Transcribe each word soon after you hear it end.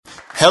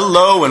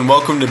Hello and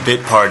welcome to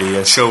Bit Party,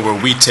 a show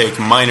where we take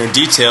minor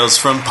details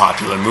from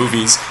popular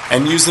movies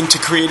and use them to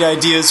create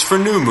ideas for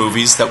new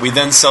movies that we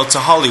then sell to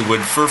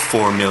Hollywood for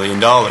 $4 million.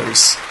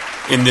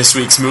 In this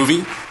week's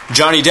movie,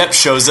 Johnny Depp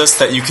shows us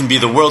that you can be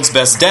the world's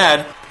best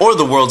dad or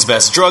the world's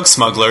best drug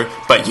smuggler,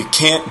 but you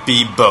can't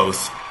be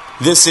both.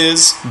 This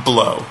is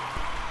Blow.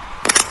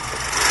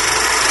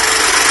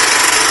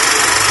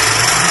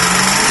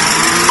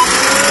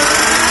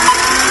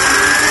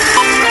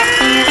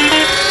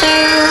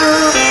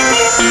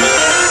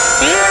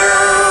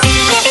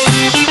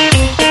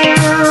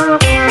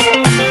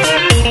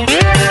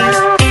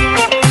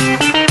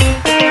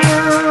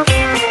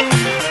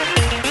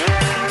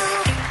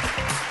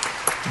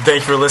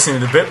 Thank you for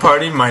listening to the Bit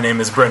Party. My name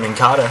is Brendan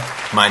Cotta.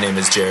 My name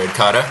is Jared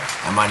Cotta.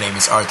 And my name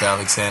is Arthur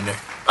Alexander.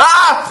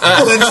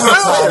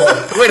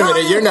 Wait a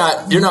minute,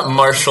 you're not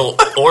Marshall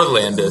or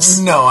Landis.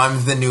 No,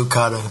 I'm the new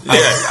Cotta.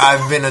 Yeah.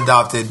 I've been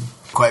adopted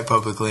quite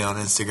publicly on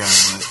Instagram.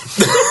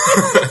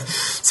 But.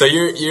 So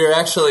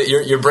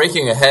you're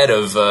breaking ahead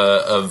of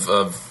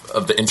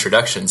the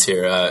introductions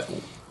here.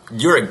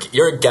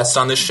 You're a guest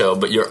on this show,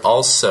 but you're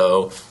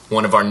also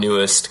one of our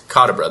newest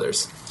Cotta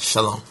brothers.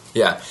 Shalom.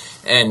 Yeah.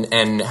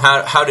 And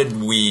how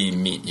did we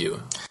meet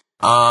you?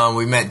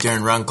 We met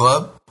during Run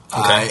Club. Okay.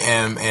 I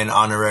am an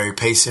honorary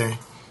pacer.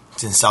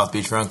 It's in South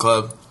Beach Run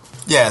Club.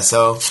 Yeah,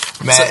 so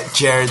met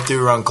Jared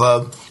through Run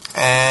Club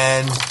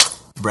and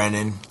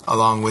Brendan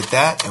along with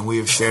that, and we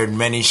have shared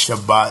many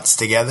Shabbats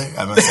together.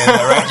 Am I saying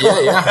that right?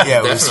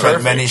 Yeah. We've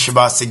spent many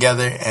Shabbats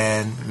together,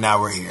 and now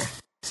we're here.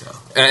 So.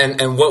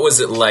 And what was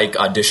it like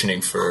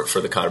auditioning for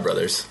the Cotta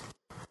brothers?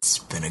 It's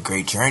been a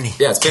great journey.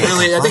 Yeah, it's been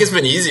really. I think it's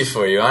been easy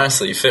for you.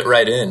 Honestly, you fit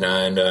right in.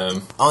 And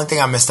only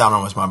thing I missed out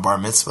on was my bar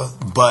mitzvah,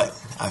 but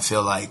I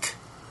feel like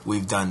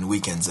we've done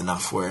weekends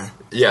enough where.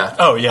 Yeah.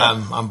 Oh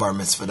yeah. I'm bar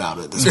mitzvahed out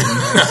at this point.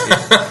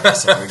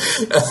 So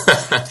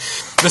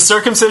the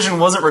circumcision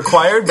wasn't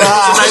required, but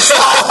it's a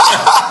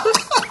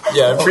nice.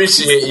 Yeah, I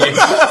appreciate you.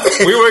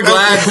 We were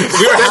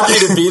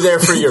happy to be there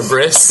for your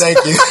bris. Thank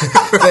you.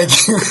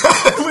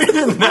 We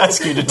didn't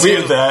ask you to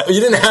do that. You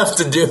didn't have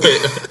to do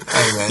it.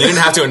 Hey, man. You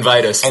didn't have to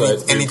invite us.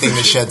 Anything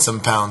to shed some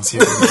pounds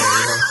here and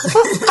there,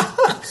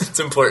 It's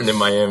important in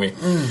Miami.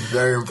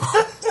 Very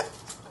important.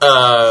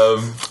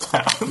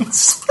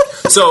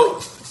 So,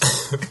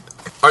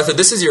 Arthur,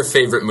 this is your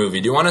favorite movie.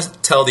 Do you want to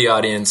tell the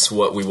audience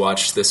what we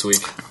watched this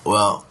week?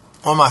 Well,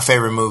 one of my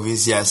favorite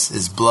movies, yes,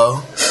 is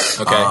Blow.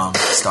 Okay.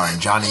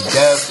 Starring Johnny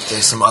Depp.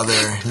 There's some other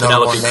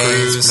notable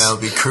names.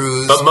 Penelope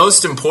Cruz. But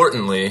most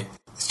importantly,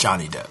 it's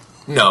Johnny Depp.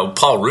 No,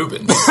 Paul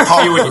Rubin.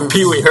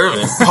 Pee Wee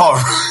Herman.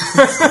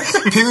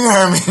 Pee Wee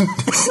Herman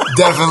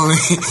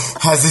definitely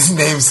has his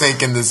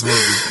namesake in this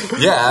movie.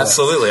 Yeah,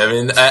 absolutely. I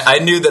mean, I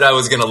knew that I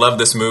was going to love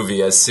this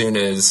movie as soon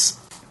as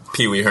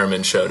Pee Wee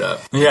Herman showed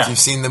up. Yeah. If you've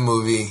seen the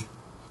movie,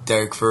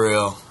 Derek For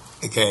Real,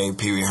 a.k.a.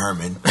 Pee Wee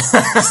Herman,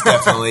 it's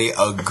definitely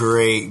a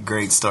great,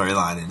 great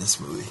storyline in this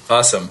movie.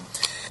 Awesome.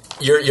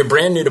 You're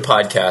brand new to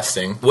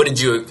podcasting. What did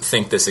you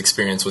think this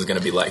experience was going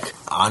to be like?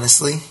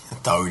 Honestly, I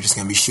thought we were just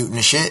going to be shooting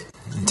the shit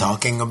and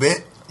talking a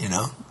bit, you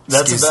know.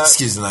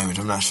 Excuse the language.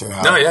 I'm not sure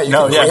how. No, yeah,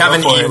 we have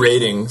an E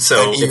rating,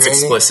 so it's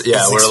explicit.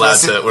 Yeah, we're allowed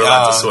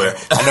to swear.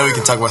 Okay. I know we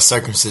can talk about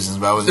circumcisions,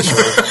 but I wasn't sure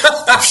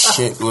if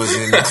shit was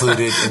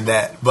included in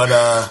that. But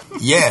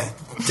yeah,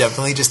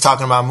 definitely just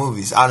talking about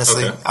movies.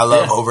 Honestly, Okay. I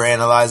love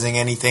overanalyzing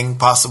anything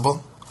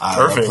possible. I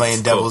love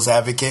playing devil's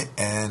advocate,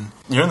 and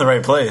you're in the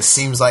right place.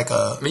 Seems like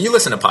I mean, you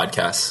listen to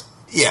podcasts.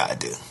 Yeah, I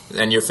do.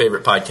 And your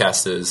favorite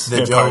podcast is the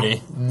Bit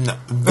Party. No,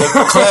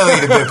 clearly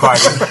the Bit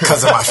Party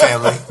because of my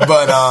family.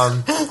 But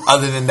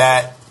other than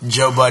that,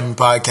 Joe Budden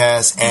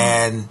podcast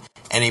and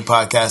any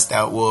podcast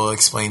that will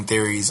explain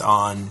theories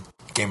on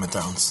Game of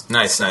Thrones.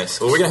 Nice.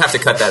 Well, we're gonna have to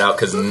cut that out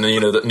because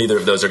neither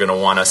of those are gonna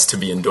want us to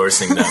be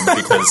endorsing them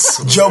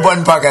because Joe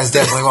Budden podcast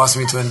definitely wants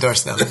me to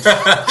endorse them.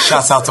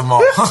 Shouts out to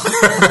Mo.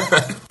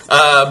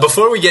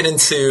 Before we get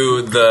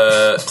into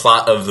the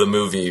plot of the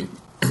movie,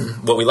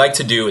 what we like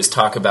to do is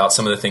talk about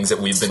some of the things that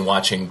we've been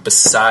watching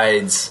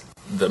besides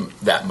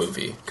that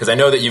movie. Because I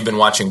know that you've been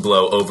watching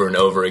Blow over and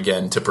over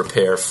again to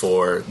prepare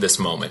for this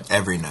moment.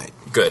 Every night.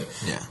 Good.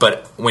 Yeah.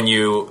 But when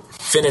you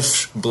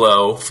finish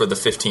Blow for the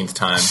 15th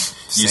time,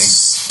 you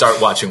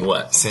start watching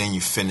what? Saying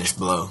you finish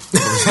Blow.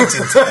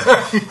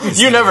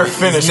 You never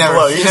finish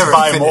Blow. You just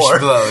buy more.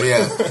 Blow,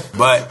 yeah.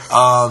 But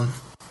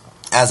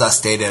as I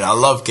stated, I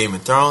love Game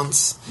of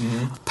Thrones.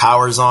 Mm-hmm.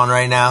 Power's on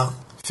right now.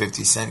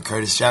 50 Cent,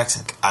 Curtis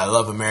Jackson. I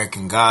love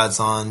American Gods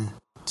on.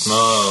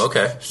 Oh,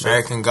 okay.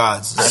 American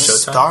Gods.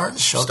 Showtime.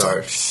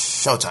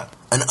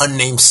 An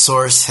unnamed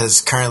source has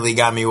currently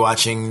got me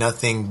watching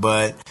nothing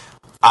but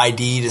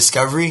ID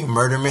Discovery,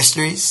 Murder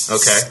Mysteries.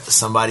 Okay.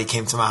 Somebody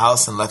came to my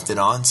house and left it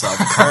on, so I'm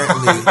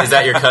currently... Is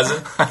that your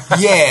cousin?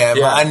 Yeah,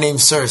 my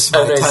unnamed source.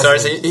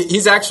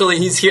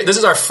 He's here. This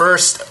is our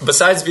first,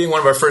 besides being one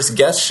of our first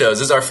guest shows,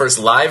 this is our first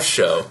live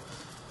show.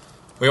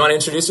 We want to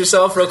introduce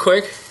yourself real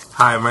quick?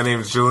 Hi, my name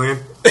is Julian.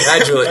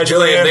 Hi, Julian.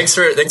 Julian, thanks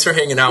for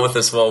hanging out with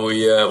us while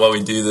we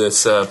do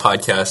this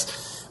podcast.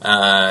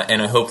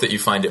 and I hope that you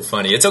find it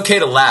funny. It's okay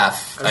to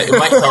laugh. It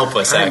might help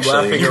us,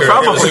 actually. You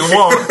probably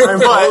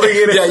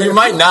won't. Yeah, you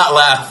might not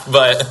laugh,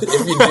 but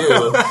if you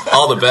do,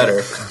 all the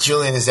better.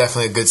 Julian is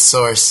definitely a good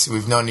source.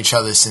 We've known each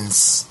other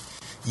since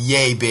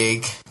yay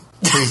big.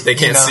 They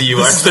can't see you,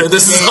 Arthur.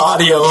 This is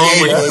audio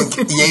only.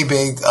 Yay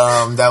big.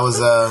 That was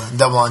a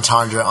double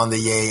entendre on the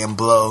yay and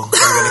blow. We're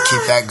going to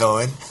keep that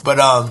going. But,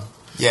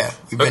 yeah,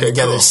 we've been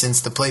together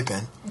since the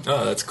Playpen.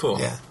 Oh, that's cool.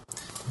 Yeah.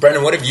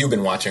 Brendan, what have you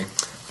been watching?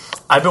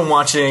 I've been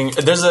watching.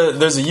 There's a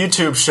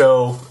YouTube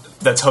show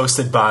that's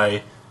hosted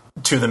by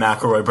two of the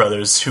McElroy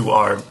brothers, who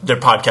are they're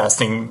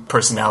podcasting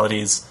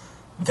personalities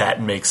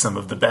that make some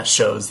of the best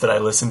shows that I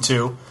listen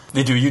to.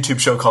 They do a YouTube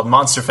show called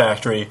Monster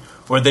Factory,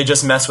 where they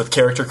just mess with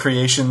character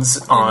creations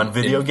on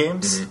video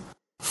games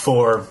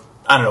for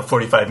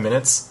 45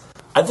 minutes.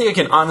 I think I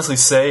can honestly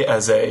say,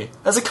 as a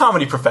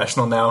comedy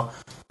professional now,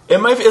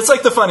 it's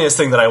like the funniest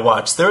thing that I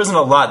watch. There isn't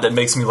a lot that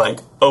makes me like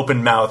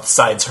open mouth,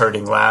 sides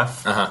hurting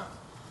laugh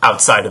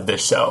outside of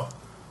this show.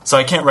 So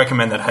I can't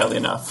recommend that highly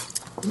enough.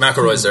 The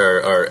McElroys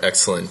are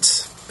excellent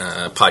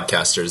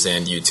podcasters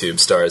and YouTube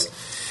stars.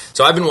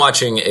 So I've been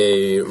watching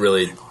a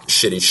really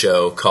shitty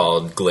show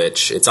called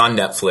Glitch. It's on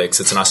Netflix.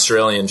 It's an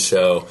Australian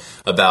show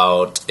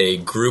about a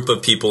group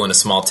of people in a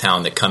small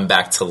town that come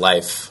back to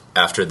life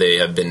after they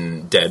have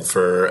been dead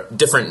for a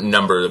different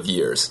number of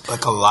years.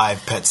 Like a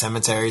live Pet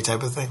Cemetery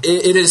type of thing?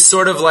 It is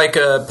sort of like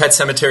a Pet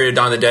Cemetery or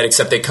Dawn of the Dead,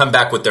 except they come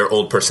back with their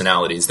old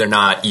personalities. They're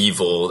not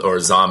evil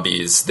or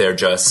zombies. They're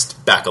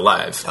just back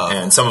alive. Oh.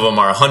 And some of them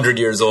are 100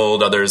 years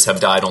old. Others have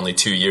died only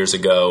 2 years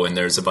ago. And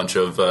there's a bunch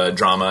of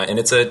drama. And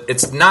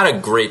it's not a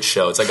great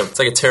show. It's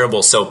like a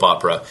terrible soap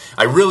opera.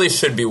 I really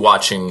should be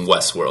watching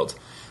Westworld.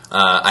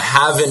 I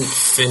haven't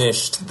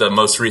finished the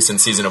most recent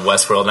season of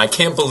Westworld, and I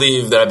can't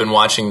believe that I've been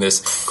watching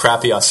this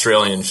crappy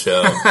Australian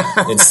show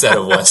instead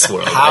of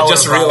Westworld. I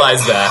just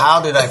realized that.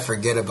 How did I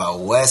forget about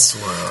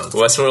Westworld?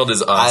 Westworld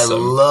is awesome. I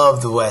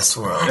love the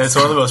Westworld. It's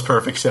one of the most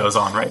perfect shows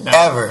on right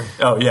now. Ever.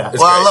 Oh, yeah.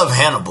 Well, I love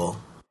Hannibal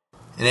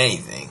in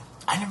anything.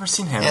 I've never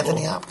seen Hannibal.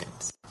 Anthony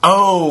Hopkins.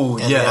 Oh,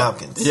 Anthony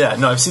Hopkins. Yeah,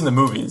 no, I've seen the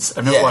movies.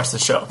 I've never watched the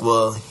show.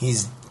 Well,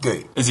 he's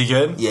great. Is he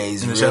good? Yeah,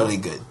 he's really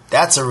good.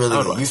 That's a really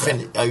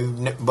good.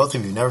 Both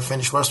of you never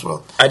finished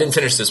Westworld? I didn't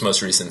finish this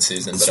most recent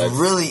season. It's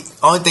really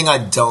only thing I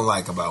don't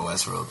like about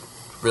Westworld,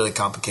 really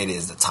complicated,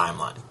 is the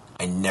timeline.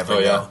 I never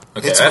know.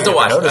 Okay, I have to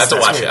watch it. I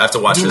have to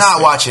watch it. Do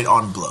not watch it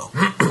on Blow.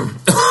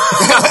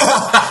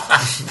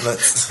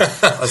 Let's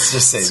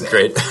just say that.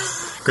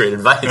 Great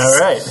advice. All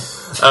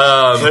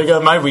right. There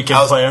go my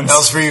weekend plans. That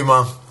was for you,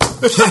 Mom.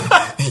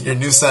 Your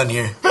new son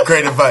here.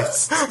 Great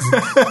advice.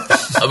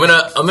 I'm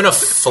gonna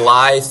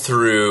fly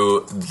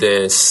through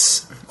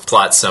this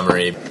plot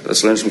summary.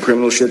 Let's learn some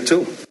criminal shit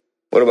too.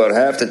 What about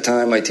half the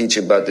time I teach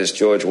you about this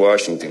George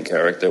Washington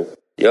character?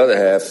 The other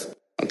half,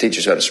 I'll teach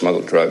us how to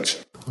smuggle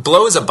drugs.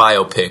 Blow is a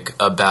biopic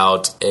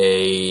about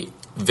a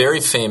very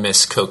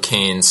famous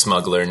cocaine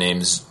smuggler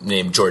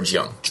named George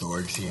Young.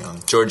 George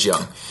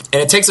Young.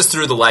 And it takes us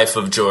through the life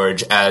of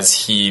George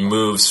as he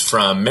moves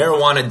from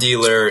marijuana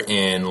dealer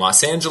in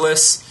Los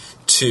Angeles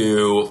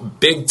to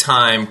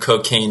big-time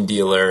cocaine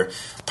dealer,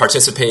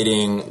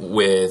 participating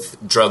with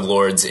drug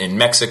lords in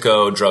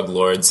Mexico, drug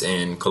lords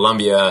in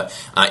Colombia,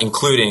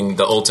 including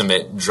the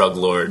ultimate drug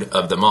lord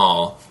of them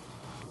all,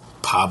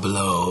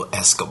 Pablo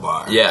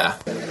Escobar. Yeah.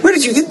 Where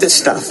did you get this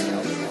stuff?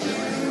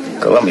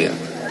 Colombia.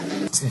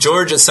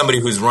 George is somebody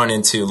who's run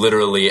into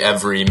literally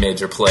every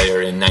major player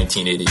in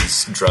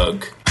 1980s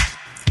drug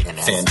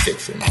fan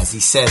fiction. As he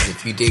says,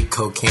 if you did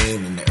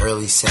cocaine in the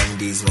early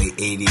 70s, late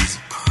 80s,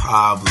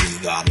 probably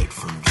got it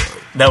from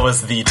George. That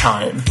was the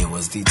time. It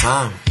was the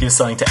time. He was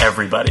selling to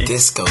everybody.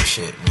 Disco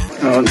shit, man.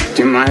 Oh,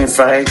 do you mind if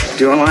I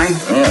do a line?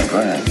 Yeah, go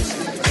ahead.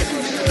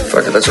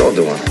 Fuck it, let's all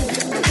do one.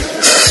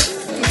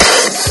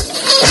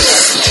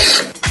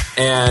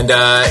 And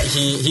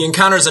he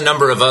encounters a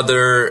number of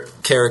other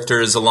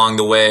characters along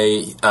the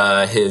way.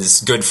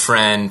 His good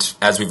friend,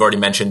 as we've already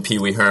mentioned, Pee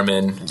Wee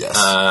Herman. Yes.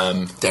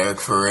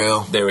 Derek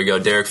Farrell. There we go,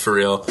 Derek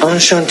Farrell.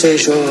 Enchanté,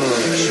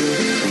 George.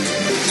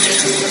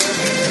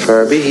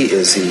 Herbie, he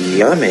is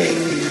yummy.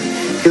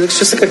 He looks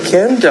just like a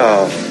Ken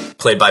doll.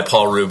 Played by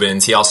Paul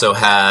Rubens. He also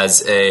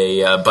has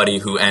a buddy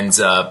who ends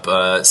up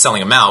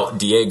selling him out,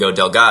 Diego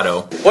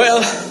Delgado.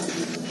 Well,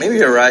 maybe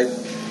you're right.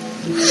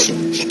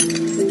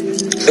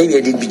 Maybe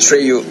I did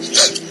betray you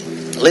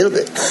a little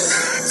bit.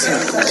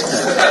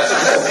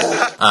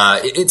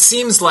 It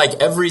seems like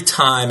every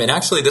time, and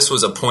actually this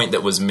was a point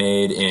that was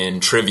made in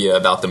trivia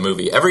about the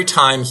movie, every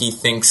time he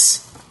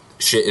thinks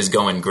shit is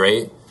going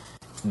great,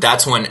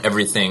 that's when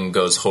everything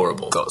goes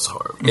horrible.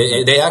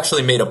 They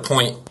actually made a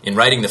point in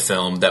writing the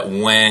film that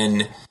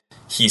when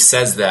he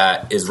says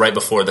that is right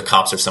before the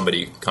cops or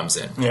somebody comes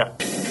in. Yeah.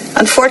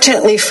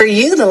 Unfortunately for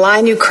you, the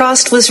line you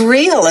crossed was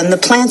real, and the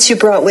plants you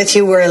brought with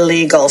you were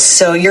illegal,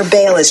 so your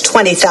bail is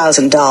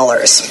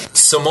 $20,000.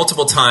 So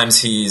multiple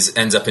times he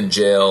ends up in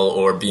jail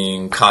or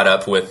being caught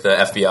up with the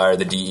FBI or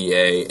the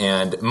DEA,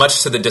 and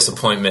much to the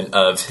disappointment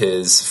of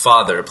his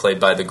father, played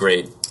by the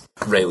great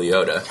Ray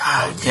Liotta.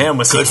 God damn,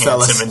 was he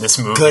handsome in this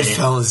movie?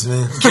 Goodfellas,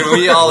 man. Can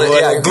we all What a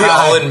we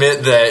all guy.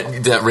 admit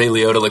that Ray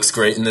Liotta looks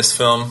great in this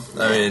film?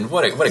 I mean,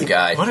 what a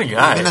guy. What a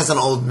guy. Even as an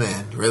old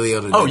man, Ray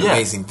Liotta did an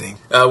amazing thing.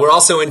 We're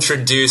also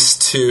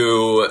introduced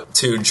to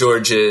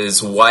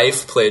George's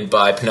wife, played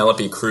by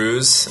Penelope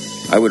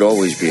Cruz. I would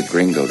always be a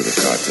gringo to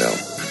the cartel.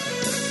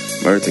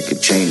 Murtha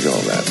could change all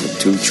that with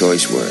 2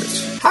 choice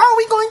words. How are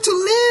we going to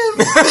live?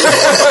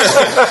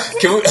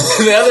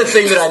 The other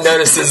thing that I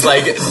noticed is,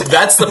 like,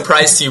 that's the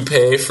price you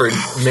pay for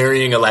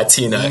marrying a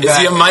Latina.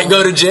 Is you might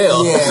go to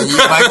jail. Yeah, you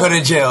might go to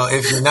jail.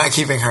 If you're not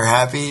keeping her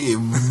happy, you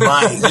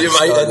might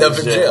end up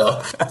in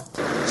jail.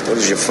 What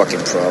is your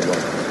fucking problem?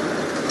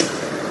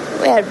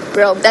 Well,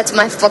 bro, that's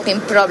my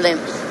fucking problem.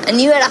 And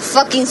you are a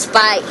fucking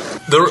spy.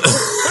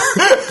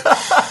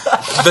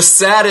 The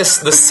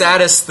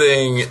saddest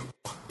thing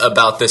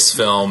about this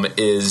film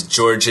is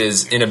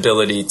George's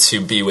inability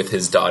to be with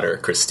his daughter,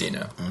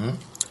 Christina,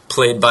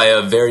 played by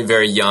a very,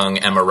 very young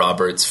Emma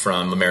Roberts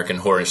from American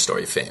Horror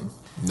Story fame.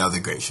 Another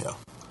great show.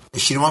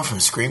 Is she the one from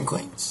Scream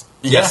Queens?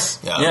 Yes.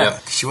 Yeah.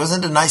 She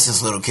wasn't the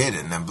nicest little kid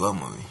in that Blow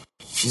movie.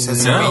 She said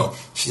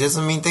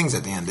some mean things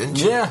at the end, didn't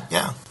she?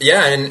 Yeah.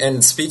 Yeah,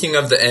 and speaking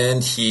of the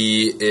end,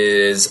 he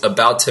is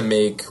about to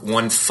make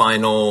one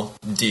final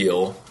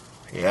deal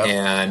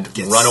and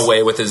run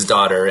away with his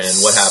daughter, and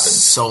what happens?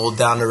 Sold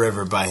down the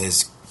river by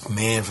his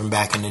man from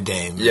back in the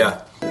day. Man.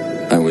 Yeah.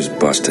 I was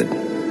busted.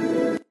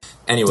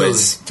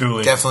 Anyways.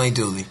 Dooley. Definitely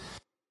Dooley.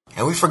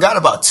 And we forgot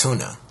about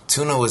Tuna.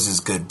 Tuna was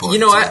his good boy. You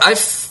know, too.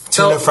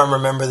 Tuna felt... from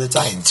Remember the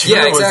Titans.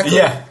 Yeah, exactly.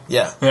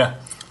 Yeah.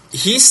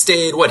 He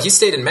stayed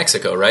in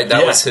Mexico, right?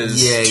 That was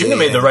his... Tuna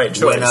made the right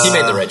choice. He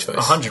made the right choice.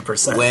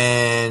 100%.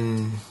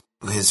 When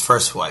his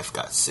first wife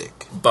got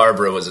sick.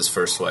 Barbara was his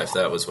first wife.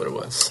 That was what it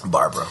was.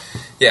 Barbara.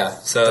 Yeah,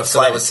 so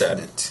that was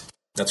sad.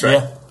 That's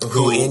right. Yeah.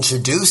 Who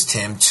introduced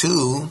him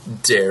to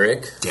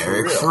Derek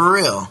for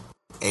real,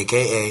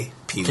 a.k.a.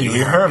 Pee Wee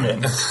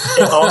Herman.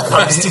 It all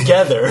comes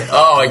together.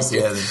 Oh,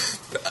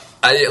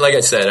 like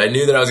I said, I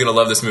knew that I was going to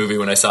love this movie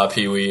when I saw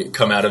Pee Wee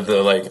come out of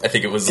the, like, I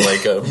think it was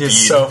like a bead.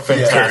 He's so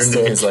fantastic.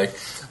 Curtain. He's like...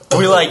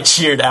 We, like,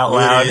 cheered out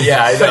loud.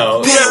 Yeah, I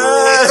know.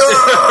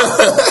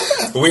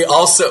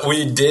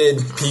 We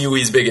did Pee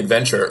Wee's Big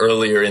Adventure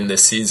earlier in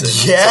this season.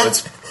 Yeah. So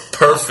it's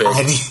perfect.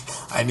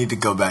 I need to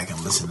go back and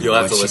listen to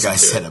what you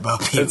guys said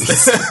about Pee Wee.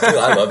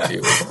 I love Pee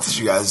Wee. Did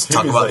you guys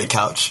talk about the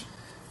couch?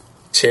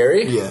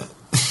 Cherry? Yeah.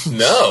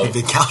 No.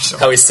 The couch.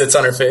 How he sits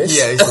on her face?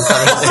 Yeah, he sits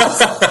on her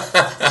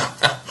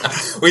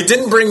face. We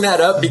didn't bring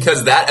that up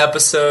because that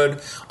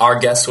episode, our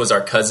guest was our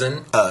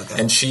cousin. Oh,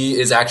 okay. And she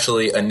is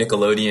actually a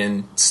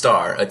Nickelodeon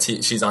star.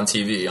 She's on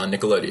TV on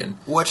Nickelodeon.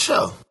 What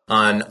show?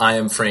 On I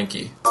Am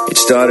Frankie. It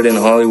started in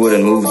Hollywood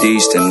and moved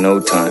east in no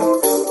time.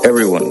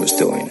 Everyone was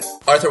doing it.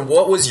 Arthur,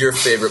 what was your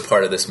favorite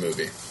part of this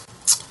movie?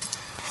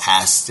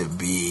 Has to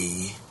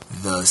be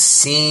the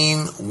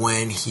scene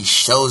when he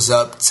shows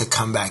up to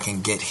come back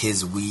and get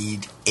his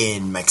weed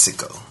in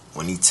Mexico.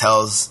 When he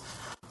tells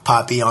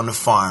Poppy on the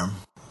farm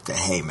that,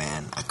 hey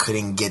man, I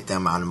couldn't get the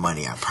amount of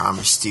money I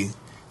promised you,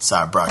 so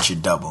I brought you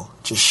double.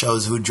 Just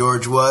shows who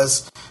George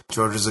was.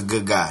 George was a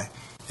good guy.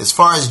 As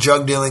far as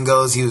drug dealing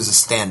goes, he was a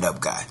stand-up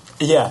guy.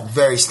 Yeah.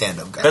 Very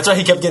stand-up guy. That's why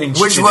he kept getting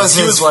cheated. Which was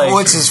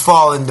his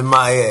fall into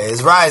my...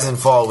 his rise and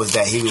fall was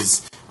that he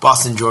was...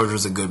 Boston George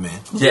was a good man.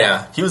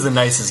 Yeah. He was the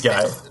nicest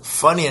guy.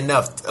 Funny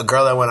enough, a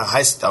girl I went to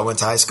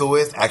high school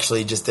with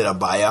actually just did a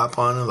biop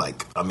on him.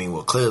 Like, I mean,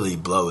 well, clearly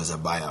Blow is a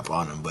biop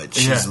on him, but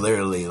she's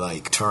literally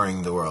like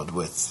touring the world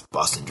with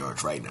Boston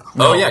George right now.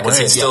 Oh yeah, because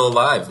he's still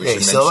alive.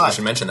 He's still alive. We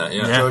should mention that.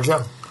 Yeah, George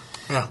Young.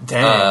 Yeah,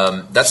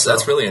 damn. That's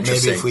really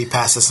interesting. Maybe if we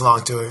pass this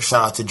along to her,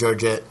 shout out to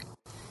Georgette.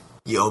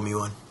 You owe me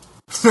one.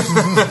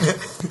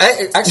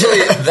 Actually,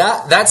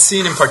 that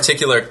scene in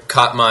particular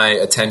caught my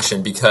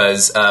attention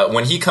because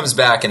when he comes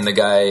back and the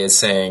guy is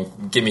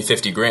saying, "Give me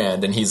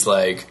 $50,000," and he's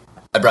like,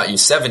 "I brought you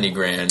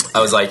 $70,000." I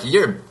was like,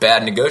 "You're a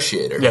bad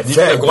negotiator." Yeah,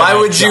 like, why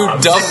would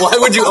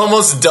you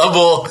almost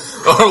double,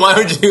 or why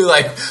would you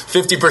like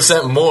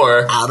 50%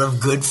 more out of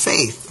good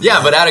faith?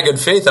 Yeah, but out of good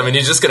faith, I mean,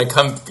 he's just gonna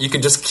come. You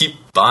can just keep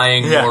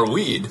buying more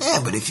weed.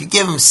 Yeah, but if you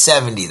give him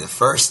 70 the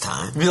first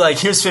time, be like,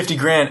 "Here's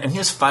 $50,000 and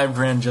here's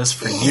 $5,000 just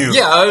for you."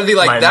 Yeah, I would be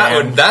like,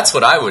 that's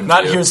what I would.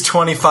 Not do. Here's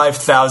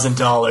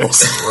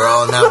 $25,000. We're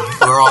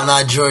all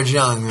not George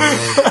Young,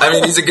 man. I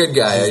mean, he's a good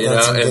guy, he's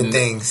done some good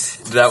things.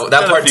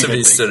 That part to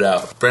me stood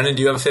out. Brendan,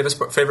 do you have a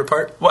favorite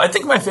part? Well, I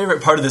think my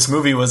favorite part of this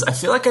movie was I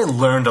feel like I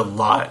learned a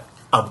lot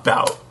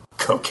about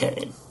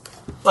cocaine.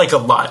 Like, a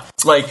lot.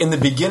 Like, in the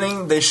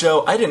beginning, they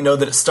show, I didn't know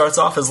that it starts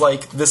off as,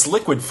 like, this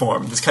liquid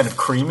form, this kind of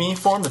creamy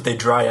form that they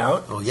dry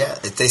out. Oh, yeah.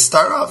 They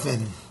start off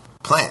in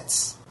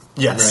plants.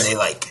 Yes. And then they,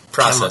 like,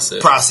 process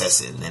it,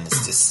 and then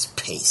it's just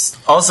paste.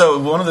 Also,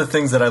 one of the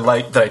things that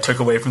I took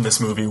away from this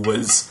movie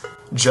was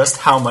just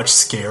how much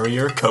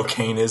scarier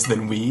cocaine is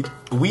than weed.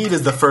 Weed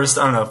is the first,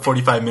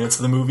 45 minutes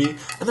of the movie,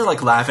 and they're,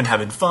 like, laughing,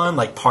 having fun,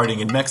 like,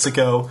 partying in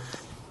Mexico.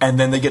 and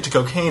then they get to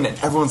cocaine, and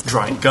everyone's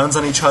drawing guns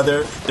on each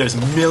other. There's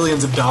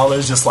millions of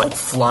dollars just like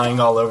flying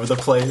all over the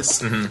place.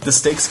 The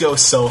stakes go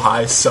so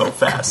high so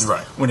fast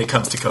when it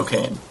comes to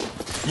cocaine.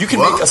 You can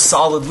make a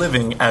solid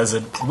living as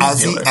a weed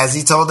dealer. As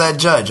he told that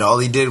judge, all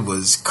he did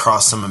was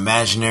cross some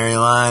imaginary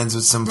lines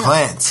with some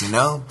plants,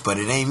 But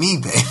it ain't me,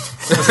 babe.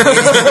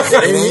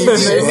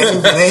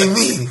 It ain't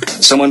me.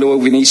 Someone to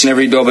open each and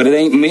every door, but it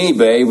ain't me,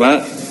 babe,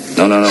 huh?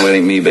 No, it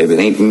ain't me, babe. It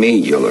ain't me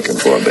you're looking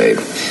for, babe.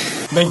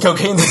 Then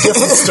cocaine's a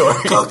different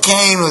story.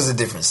 Cocaine was a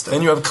different story.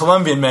 Then you have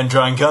Colombian men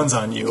drawing guns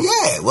on you.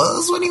 Yeah, well, it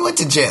was when he went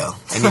to jail.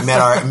 And he met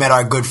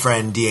our good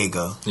friend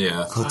Diego.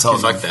 Yeah. Who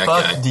told Fuck him, that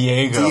guy.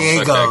 Diego.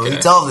 He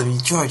told him,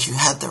 George, you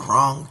had the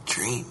wrong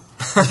dream.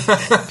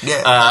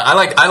 I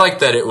like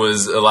that it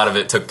was, a lot of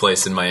it took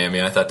place in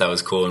Miami. I thought that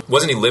was cool.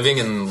 Wasn't he living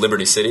in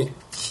Liberty City?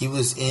 He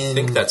was in... I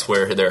think that's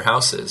where their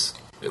house is.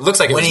 It looks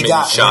like it was maybe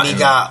shot when he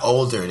got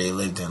older, they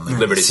lived in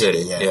Liberty City.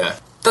 Yeah.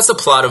 That's the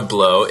plot of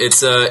Blow.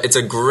 It's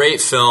a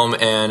great film,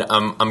 and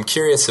I'm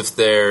curious if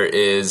there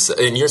is.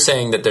 And you're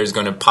saying that there's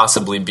going to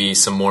possibly be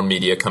some more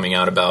media coming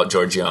out about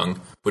George Young,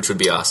 which would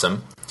be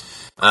awesome.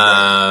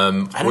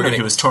 I didn't know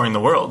he was touring the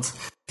world.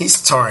 He's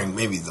touring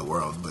maybe the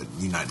world, but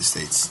United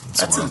States.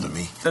 It's world to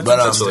me.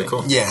 That's really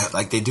cool. Yeah,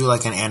 like they do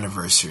like an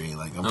anniversary.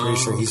 Like I'm pretty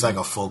sure he's like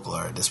a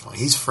folklore at this point.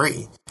 He's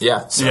free.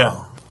 Yeah. So.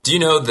 Yeah. Do you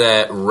know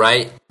that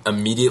right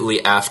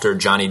immediately after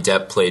Johnny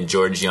Depp played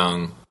George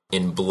Young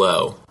in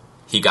Blow,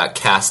 he got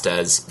cast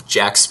as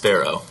Jack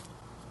Sparrow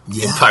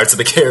in Pirates of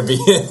the Caribbean,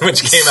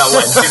 which came out,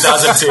 in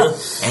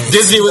 2002?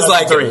 Disney was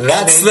like,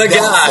 that's the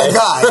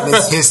guy. And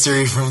it's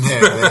history from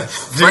there, man.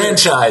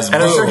 Franchise,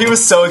 and I'm sure he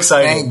was so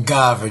excited. Thank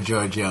God for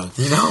George Young.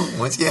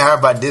 Once you get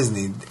hired by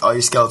Disney, all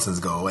your skeletons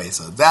go away.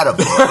 So that a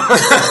boy.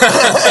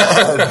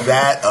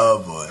 That a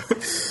boy.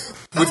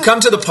 We've come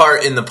to the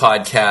part in the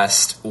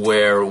podcast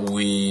where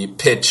we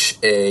pitch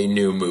a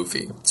new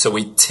movie. So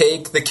we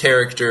take the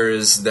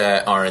characters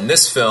that are in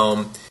this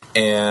film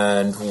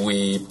and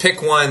we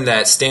pick one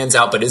that stands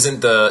out but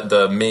isn't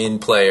the main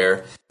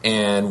player,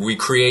 and we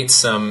create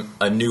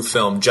a new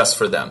film just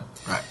for them.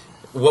 Right.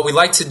 What we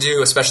like to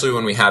do, especially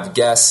when we have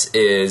guests,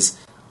 is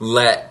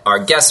let our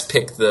guests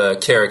pick the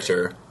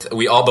character. But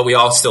we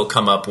all still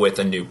come up with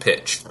a new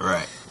pitch.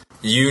 Right.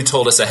 You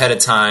told us ahead of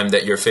time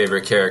that your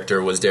favorite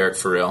character was Derek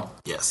Farrell.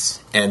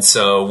 Yes. And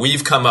so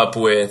we've come up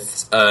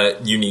with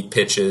unique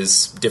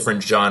pitches,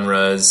 different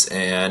genres,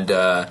 and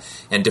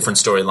different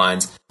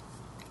storylines.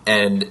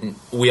 And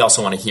we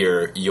also want to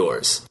hear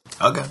yours.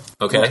 Okay.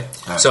 Okay?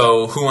 Right.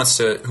 So who wants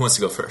to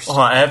go first? Hold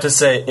on, I have to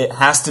say, it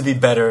has to be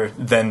better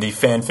than the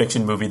fan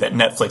fiction movie that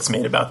Netflix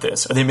made about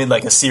this. Or they made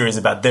like a series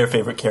about their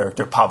favorite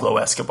character, Pablo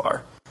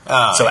Escobar.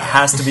 So it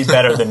has to be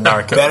better than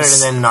Narcos. Better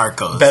than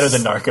Narcos. Better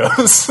than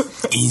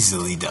Narcos.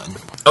 Easily done.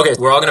 Okay,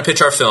 we're all going to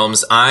pitch our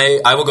films.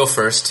 I will go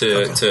first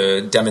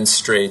to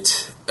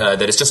demonstrate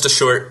that it's just a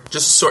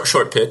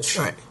short pitch.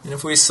 Right. And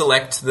if we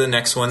select the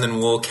next one, then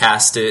we'll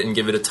cast it and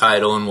give it a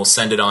title, and we'll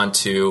send it on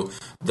to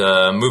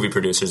the movie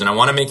producers. And I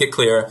want to make it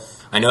clear,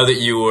 I know that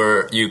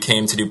you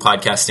came to do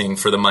podcasting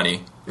for the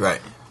money.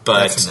 Right.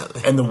 But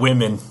definitely. And the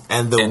women.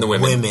 And the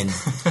women.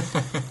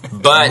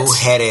 But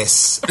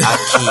mujeres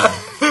aquí.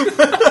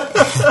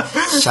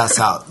 Shouts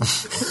out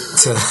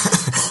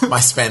to my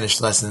Spanish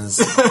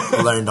lessons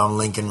learned on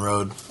Lincoln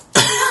Road.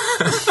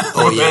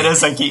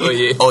 Mujeres aquí.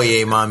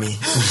 Oye, mami.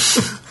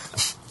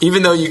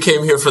 Even though you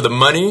came here for the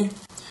money,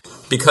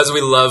 because we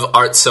love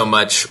art so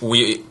much,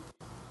 we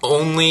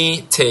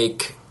only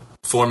take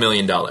 $4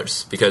 million,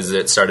 because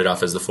it started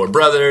off as the Four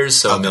Brothers,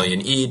 so $1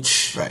 million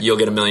each. Right. You'll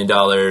get $1 million,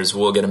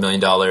 we'll get $1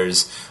 million.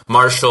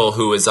 Marshall,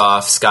 who is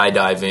off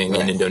skydiving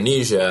in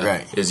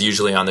Indonesia, is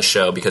usually on the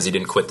show because he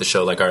didn't quit the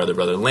show like our other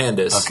brother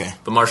Landis. Okay.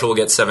 But Marshall will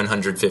get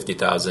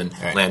 $750,000.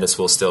 Right. Landis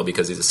will still,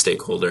 because he's a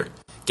stakeholder,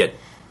 get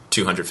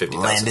 $250,000.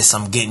 Landis,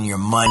 I'm getting your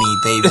money,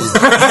 baby.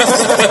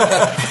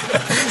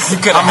 You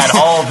could have had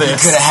all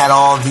this. You could have had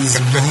all these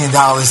 $1 million,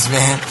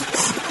 man.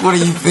 What are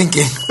you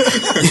thinking?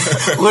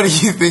 What are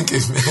you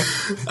thinking,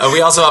 man? We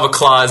also have a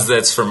clause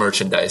that's for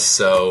merchandise,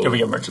 so we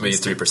get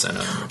merchandise. We get 3% on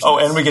merchandise. Oh,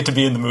 and we get to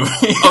be in the movie.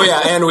 Oh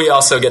yeah, and we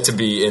also get to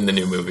be in the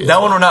new movie.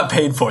 That one we're not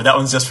paid for. That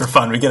one's just for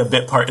fun. We get a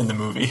bit part in the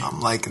movie. I'm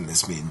liking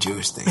this being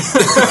Jewish thing.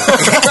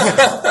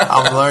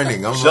 I'm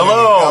learning.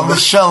 Shalom. I'm a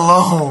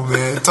shalom,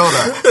 man.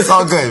 Toda. It's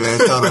all good, man.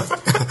 Toda.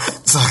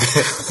 It's all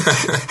good.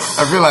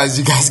 I realize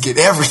you guys get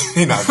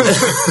everything out there.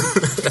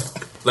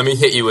 Let me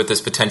hit you with this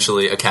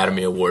potentially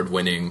Academy Award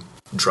winning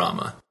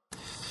drama.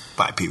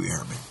 By Pee Wee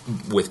Herman.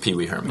 With Pee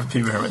Wee Herman.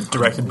 Pee Wee Herman.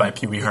 Directed by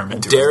Pee Wee Herman.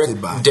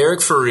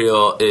 Derek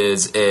Farrell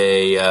is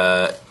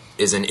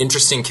an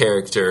interesting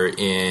character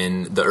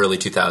in the early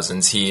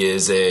 2000s. He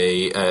is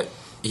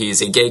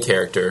he's a gay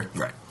character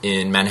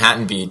in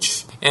Manhattan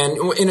Beach.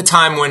 And in a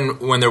time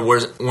when there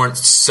weren't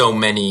so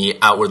many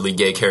outwardly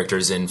gay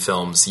characters in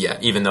films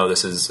yet, even though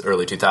this is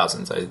early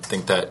 2000s. I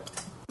think that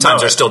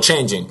times are still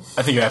changing.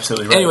 I think you're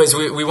absolutely right. Anyways,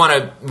 we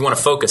want to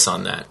focus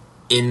on that.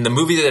 In the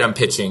movie that I'm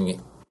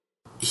pitching,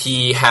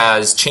 he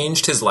has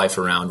changed his life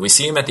around. We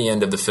see him at the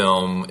end of the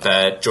film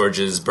at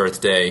George's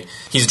birthday.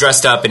 He's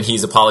dressed up and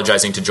he's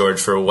apologizing to George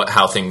for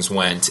how things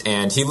went.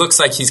 And he looks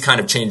like he's kind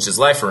of changed his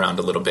life around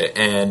a little bit.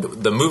 And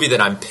the movie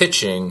that I'm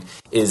pitching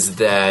is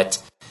that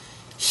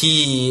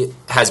he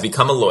has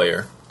become a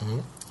lawyer. Mm-hmm.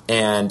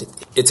 And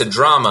it's a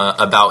drama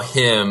about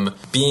him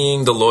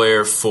being the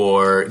lawyer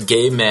for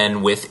gay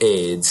men with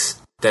AIDS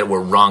that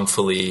were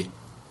wrongfully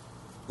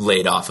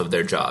laid off of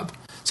their job.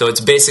 So it's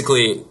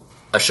basically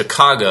it's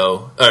basically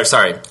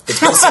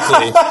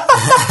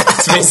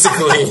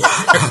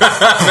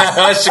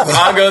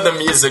Chicago the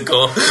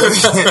musical.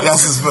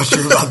 That's as much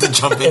you're about to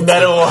jump in. And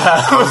that it will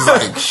have... I was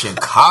like,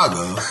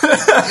 Chicago? And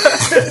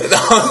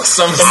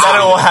that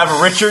it will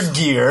have Richard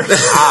Gere.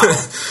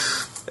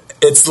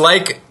 It's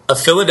like a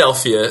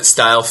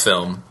Philadelphia-style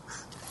film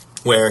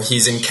where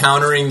he's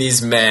encountering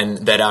these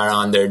men that are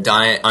on their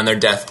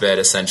deathbed,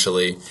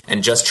 essentially,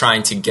 and just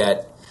trying to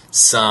get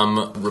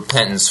some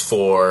repentance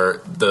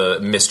for the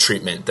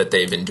mistreatment that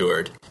they've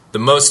endured. The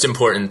most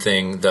important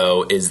thing,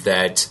 though, is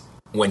that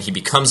when he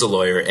becomes a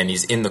lawyer and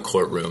he's in the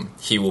courtroom,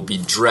 he will be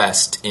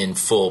dressed in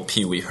full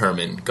Pee Wee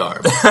Herman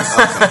garb.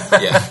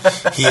 Okay. Yeah,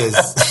 he is.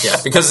 Yeah,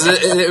 because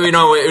we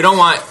don't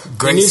want.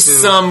 We need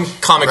some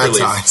comic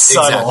relief.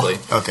 Subtle.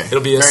 Exactly. Okay. It'll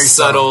be a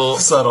subtle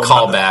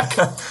callback.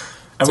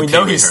 And we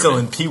know he's still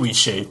in Pee Wee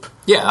shape.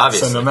 Yeah,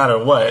 obviously. So no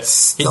matter what,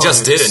 he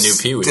just did a new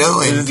Pee Wee.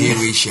 Still in Pee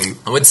Wee shape.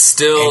 I would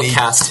still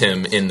cast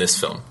him in this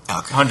film.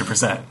 Okay.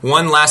 100%.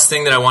 One last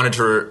thing that I wanted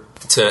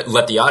to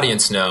let the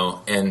audience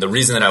know, and the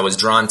reason that I was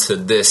drawn to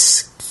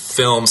this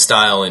film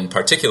style in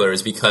particular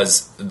is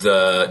because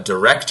the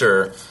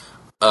director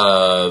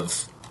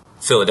of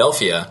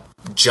Philadelphia,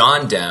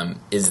 John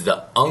Demme, is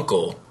the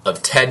uncle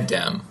of Ted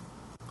Demme,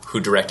 who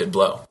directed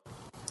Blow.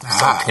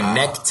 So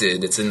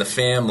connected. It's in the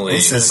family.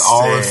 This is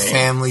all a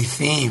family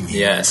theme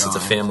here. Yes, it's a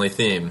family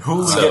theme. Who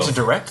will get to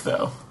direct,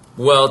 though?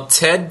 Well,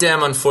 Ted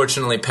Demme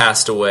unfortunately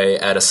passed away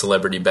at a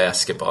celebrity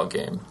basketball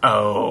game.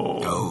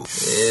 Oh.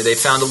 They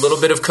found a little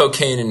bit of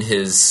cocaine in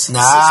his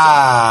system.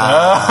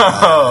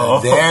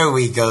 There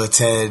we go,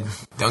 Ted.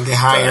 Don't get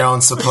high on your own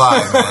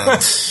supply,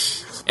 man.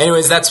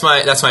 Anyways, that's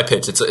my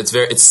pitch.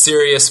 It's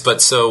serious, but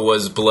so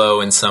was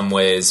Blow in some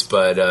ways.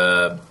 But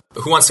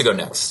who wants to go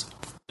next?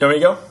 You want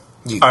me to go?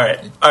 All right.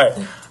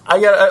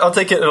 I'll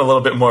take it in a little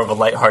bit more of a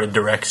lighthearted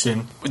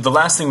direction. The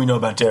last thing we know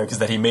about Derek is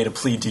that he made a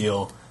plea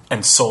deal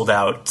and sold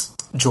out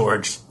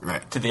George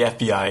to the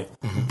FBI.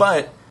 Mm-hmm.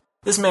 But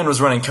this man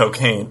was running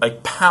cocaine,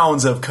 like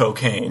pounds of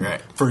cocaine,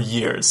 for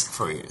years.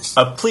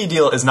 A plea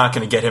deal is not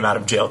going to get him out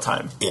of jail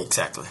time. Yeah,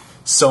 exactly.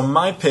 So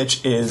my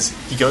pitch is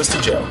he goes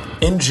to jail.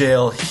 In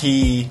jail,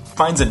 he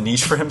finds a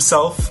niche for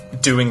himself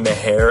doing the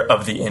hair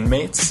of the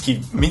inmates.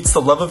 He meets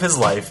the love of his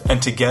life, and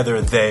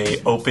together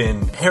they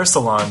open hair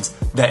salons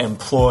that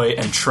employ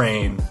and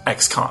train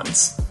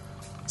ex-cons.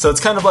 So it's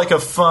kind of like a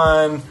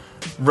fun,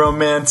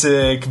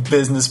 romantic,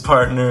 business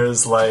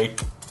partners,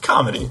 like,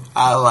 comedy.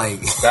 I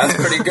like That's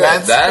pretty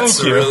good.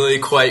 That's really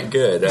quite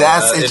good.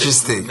 That's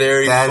interesting.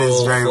 Very that cool,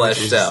 is very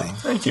fleshed out.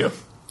 Thank you.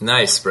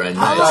 Nice, Brent.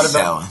 I Nice.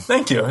 that one.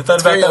 Thank you. I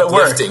thought about very that at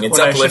work. uplifting. It's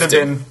when uplifting. I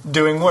should have been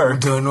doing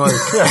work.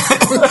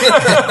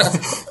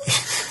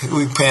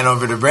 We pan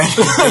over to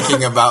Brandon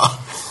thinking about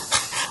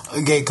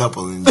a gay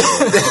couple in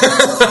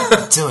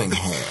jail doing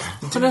hair,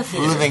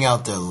 living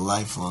out their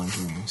lifelong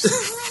dreams.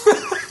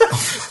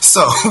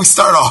 So we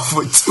start off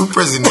with two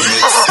prison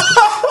inmates.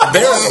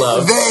 They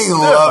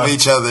love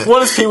each other.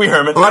 One is Pee Wee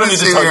Herman. I don't need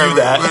to tell you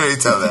that. We don't need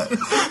to tell that.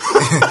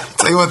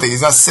 Tell you one thing,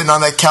 he's not sitting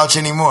on that couch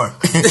anymore.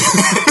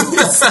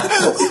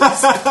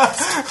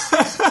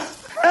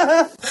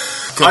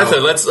 Arthur,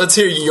 let's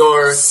hear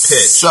your pitch.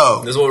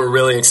 So, this is what we're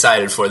really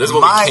excited for. This is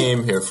what we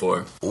came here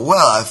for.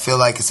 Well, I feel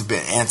like it's a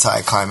bit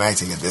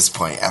anticlimactic at this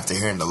point after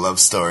hearing the love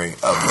story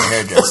of the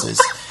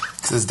hairdressers.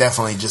 Because it's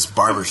definitely just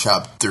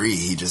Barbershop 3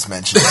 he just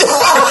mentioned.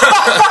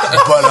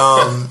 But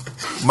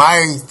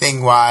my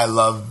thing why I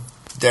love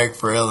Derek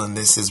Farrell in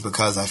this is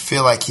because I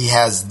feel like he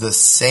has the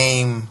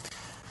same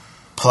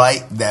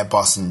plight that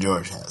Boston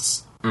George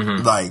has.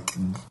 Mm-hmm. Like,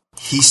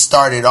 he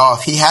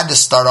had to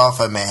start off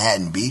at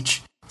Manhattan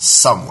Beach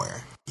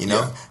somewhere, you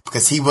know? Yeah.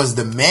 Because he was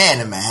the man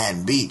in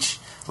Manhattan Beach.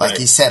 Like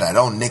he said, I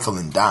don't nickel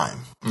and dime,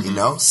 you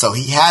know? So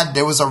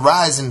there was a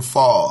rise and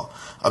fall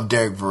of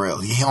Derek Farrell.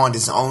 He owned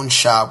his own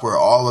shop where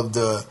all of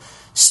the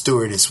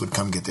stewardess would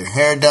come get their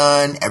hair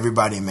done.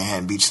 Everybody in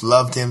Manhattan Beach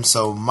loved him.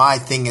 So my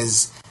thing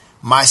is,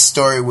 my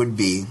story would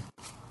be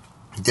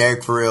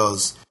Derek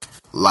Farrell's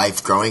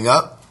life growing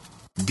up,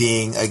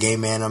 being a gay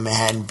man on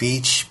Manhattan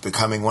Beach,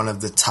 becoming one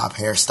of the top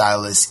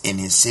hairstylists in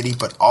his city,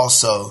 but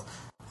also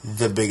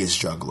the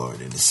biggest drug lord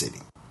in the city.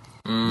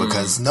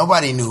 Because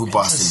nobody knew who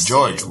Boston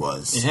George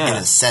was, in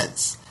a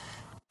sense.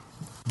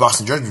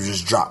 Boston George would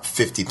just drop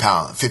 50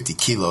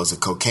 kilos of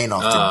cocaine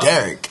off to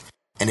Derek,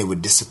 and it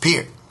would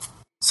disappear.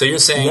 So you're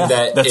saying Yeah,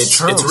 that that's it's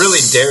true. really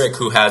Derek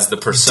who has the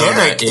persona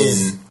Derek in...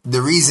 is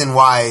the reason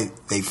why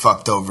they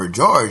fucked over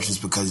George is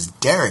because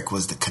Derek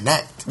was the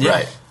connect. Yeah.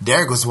 Right.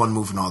 Derek was the one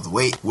moving all the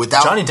weight.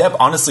 Without Johnny Depp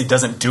honestly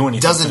doesn't do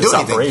anything. doesn't to do this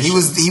anything.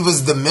 Operation. He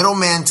was the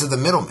middleman to the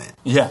middleman.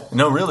 Yeah,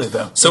 no, really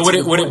though. So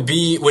That's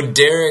would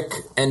Derek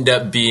end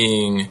up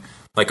being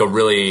like a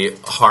really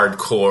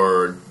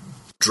hardcore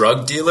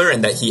drug dealer,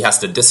 and that he has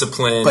to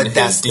discipline But his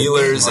that's the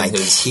dealers thing. and Like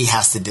his... he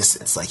has to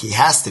distance. Like he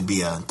has to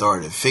be an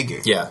authoritative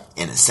figure. Yeah.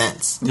 in a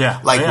sense. Yeah.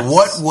 Like Yeah.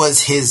 what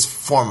was his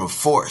form of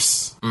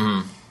force?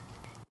 Mm-hmm.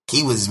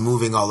 He was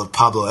moving all of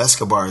Pablo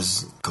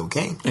Escobar's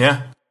cocaine.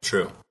 Yeah.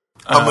 True.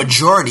 A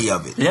majority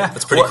of it. Yeah.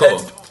 That's pretty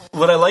cool.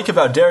 What I like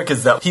about Derek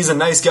is that he's a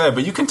nice guy,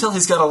 but you can tell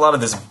he's got a lot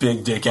of this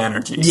big dick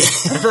energy. Yeah.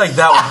 I feel like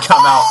that would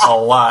come out a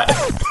lot in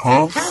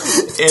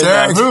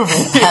that Derek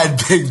movie.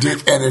 had big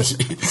dick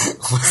energy.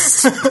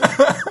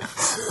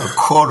 A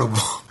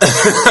quotable.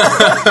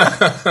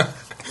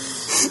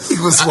 He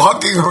was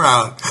walking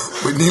around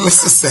with,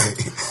 needless to say,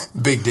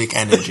 big dick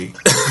energy.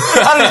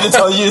 I don't need to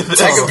tell you that.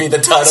 That could be the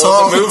title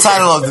So of the movie. the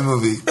title of the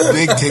movie,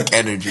 Big Dick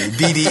Energy,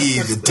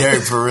 BDE, the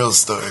Derek for Real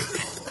story.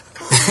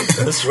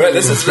 Right,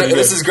 this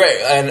is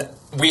great, and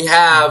we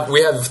have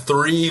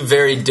 3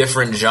 very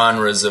different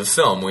genres of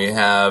film. We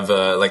have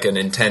like an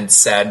intense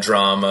sad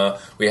drama.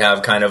 We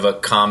have kind of a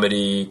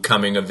comedy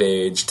coming of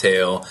age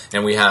tale,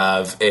 and we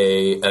have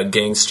a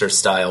gangster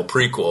style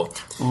prequel.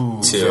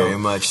 Ooh, too. very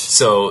much.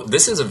 So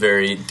this is a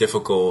very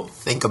difficult.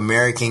 Think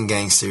American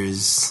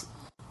Gangsters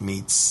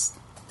meets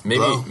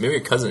Maybe a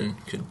cousin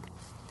could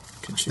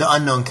choose. the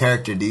unknown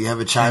character. Do you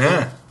have a child?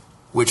 Yeah.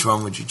 Which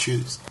one would you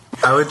choose?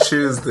 I would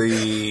choose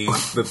the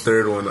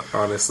third one,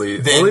 honestly.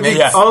 The Only, inmate?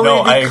 Yeah, only no,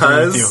 I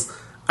agree with because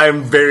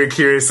I'm very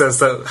curious as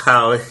to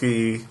how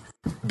he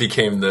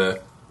became the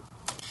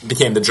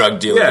drug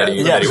dealer that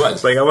he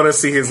was. Like, I want to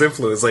see his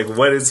influence. Like,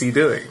 what is he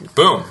doing?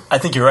 Boom. I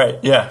think you're right.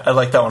 Yeah, I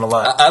like that one a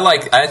lot.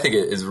 I think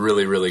it is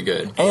really, really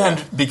good.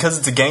 And because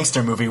it's a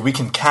gangster movie, we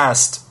can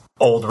cast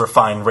old,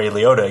 refined Ray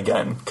Liotta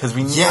again, because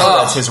we know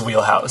that's his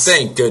wheelhouse.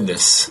 Thank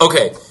goodness.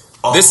 Okay.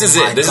 This is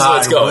it. This is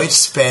what's going. Which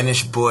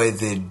Spanish boy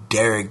did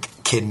Derek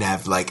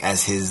kidnap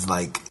as his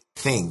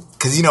thing?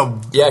 Because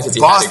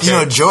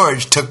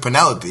George took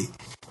Penelope.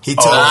 He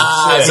took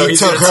so he's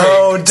took gonna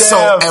her. take- So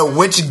Oh, damn. at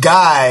which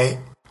guy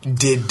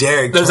did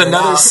Derek? There's turn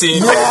another out?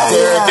 scene where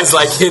Derek is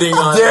hitting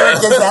on. Derek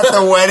is at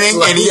the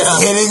wedding and he's Yeah.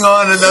 hitting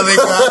on another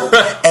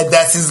guy, and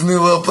that's his new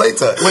little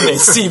playtime. When they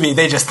see me,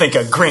 they just think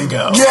of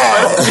gringo.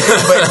 Yeah,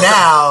 but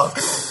now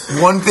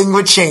one thing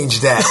would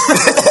change that.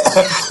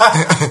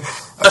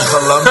 A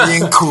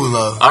Colombian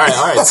culo. All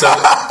right.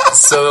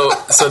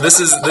 So this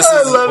is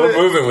we're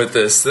moving with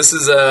this. This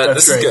is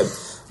great. good.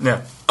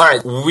 Yeah. All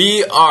right,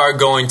 we are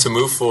going to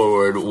move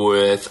forward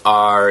with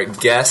our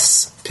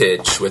guest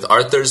pitch, with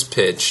Arthur's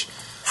pitch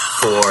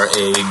for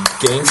a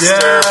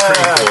gangster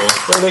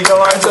prequel. Way to go,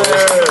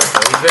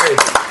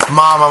 Arthur!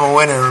 Mom, I'm a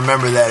winner.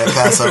 Remember that at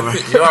Passover.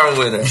 You are a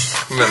winner.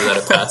 Remember that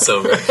at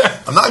Passover.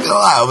 I'm not gonna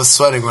lie, I was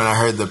sweating when I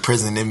heard the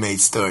prison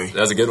inmate story. That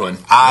was a good one.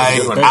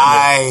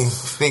 I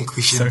think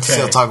we should okay.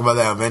 still talk about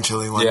that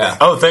eventually one day.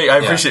 Oh, I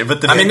appreciate it.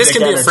 But this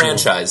can be a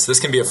franchise. This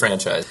can be a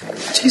franchise.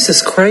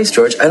 Jesus Christ,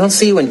 George. I don't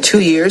see you in 2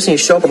 years and you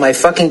show up at my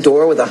fucking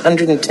door with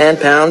 110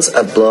 pounds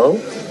of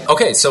blow?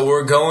 Okay, so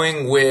we're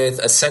going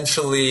with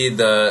essentially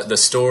the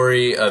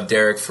story of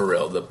Derek for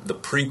Real, the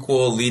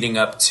prequel leading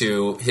up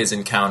to his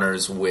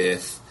encounters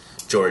with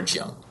George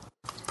Young.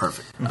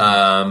 Perfect.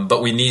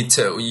 But we need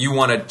to. You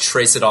want to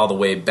trace it all the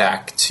way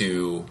back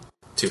to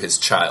his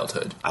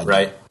childhood,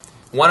 right?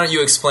 Why don't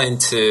you explain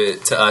to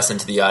us and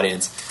to the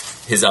audience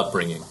his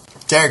upbringing?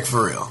 Derek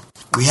for Real.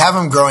 We have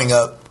him growing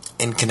up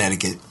in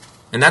Connecticut.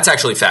 And that's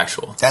actually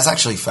factual. That's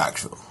actually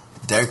factual.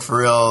 Derek for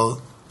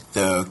Real,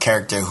 the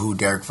character who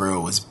Derek for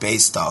Real was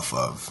based off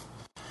of,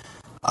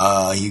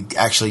 he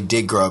actually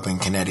did grow up in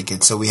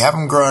Connecticut. So we have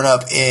him growing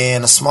up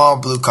in a small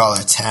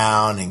blue-collar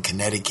town in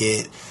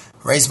Connecticut,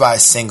 raised by a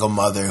single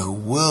mother who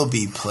will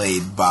be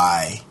played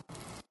by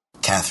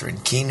Catherine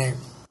Keener.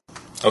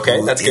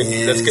 Okay, that's good.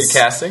 That's good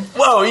casting.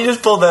 Whoa, you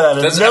just pulled that out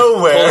of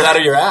nowhere. Pulled it out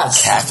of your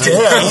ass. Catherine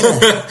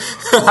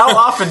Keener. How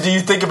often do you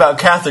think about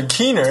Catherine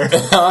Keener?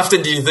 How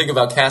often do you think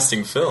about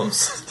casting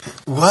films?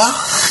 Well,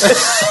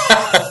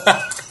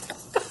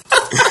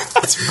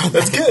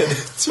 that's good.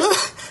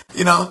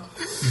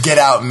 Get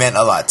Out meant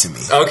a lot to me.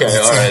 Okay,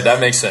 all right, that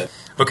makes sense.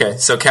 Okay,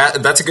 so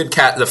that's a good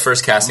the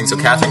first casting. So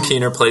Catherine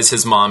Keener plays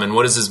his mom, and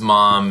what does his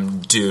mom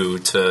do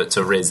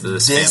to raise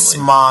this family? This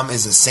mom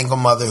is a single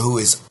mother who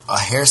is a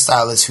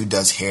hairstylist who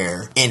does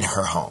hair in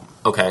her home.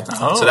 Okay,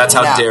 so that's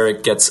how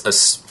Derek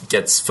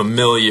gets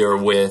familiar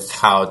with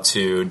how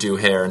to do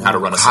hair and how to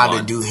run a salon. How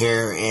to do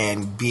hair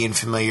and being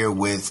familiar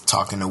with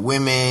talking to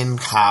women,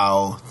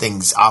 how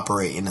things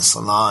operate in a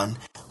salon.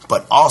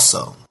 But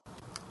also,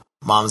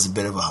 mom's a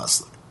bit of a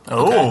hustler.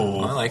 Okay,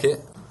 I like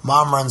it.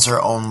 Mom runs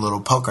her own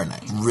little poker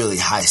night. Really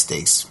high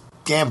stakes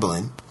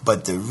gambling.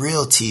 But the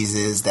real tease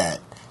is that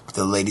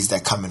the ladies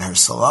that come in her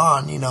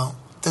salon,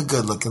 the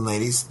good looking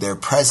ladies, they're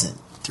present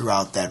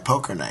throughout that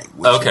poker night.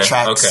 Which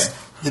attracts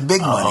the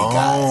big money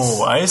guys.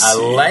 Oh, I see. I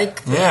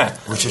like that.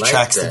 Yeah. Which I like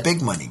attracts that. the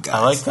big money guys. I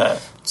like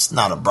that. It's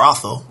not a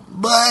brothel,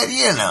 but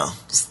you know,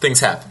 Things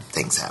happen.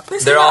 things happen.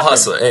 They're all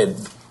hustling. Hey,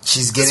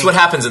 She's that's getting. what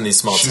happens in these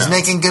small She's towns.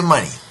 making good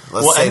money.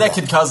 Let's Well, say and that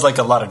could cause like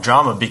a lot of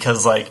drama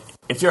because like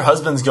if your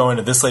husband's going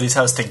to this lady's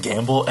house to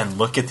gamble and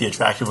look at the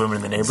attractive women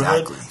in the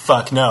neighborhood, Exactly.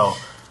 fuck no.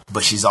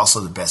 But she's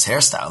also the best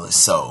hairstylist,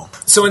 so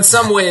So in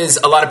some ways,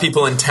 a lot of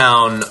people in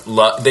town,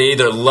 they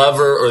either love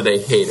her or they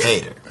hate her.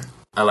 hate her.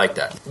 I like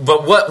that.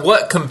 But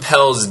what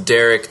compels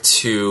Derek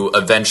to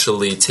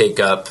eventually take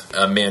up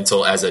a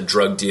mantle as a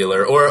drug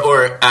dealer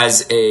or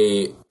as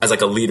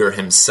like a leader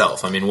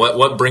himself? I mean,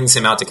 what brings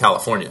him out to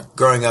California?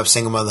 Growing up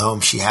single mother home,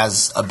 she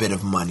has a bit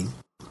of money,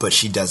 but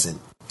she doesn't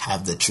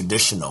have the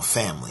traditional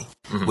family.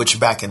 Which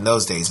back in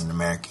those days in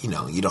America, you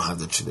know, you don't have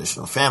the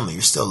traditional family.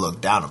 You're still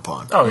looked down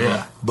upon. Oh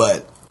yeah.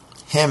 But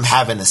him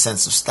having a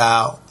sense of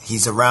style,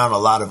 he's around a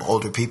lot of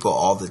older people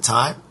all the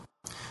time.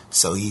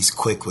 So he's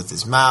quick with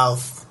his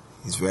mouth.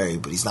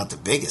 But he's not the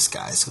biggest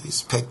guy. So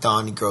he's picked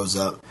on, he grows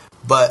up.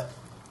 But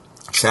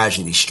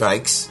tragedy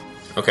strikes,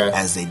 Okay.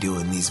 as they do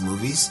in these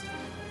movies.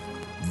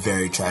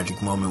 Very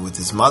tragic moment with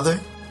his mother.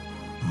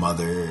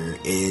 Mother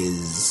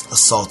is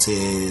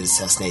assaulted,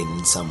 assassinated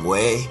in some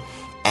way.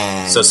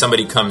 And So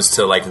somebody comes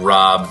to like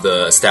rob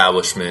the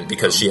establishment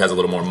because she has a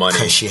little more money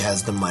because she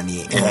has the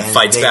money. and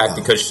fights they back know.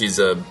 because she's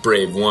a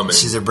brave woman.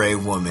 She's a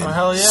brave woman. Oh,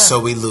 hell yeah. So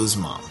we lose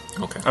mom.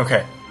 Okay.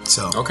 Okay.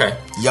 So Okay.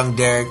 young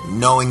Derek,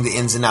 knowing the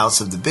ins and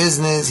outs of the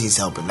business, he's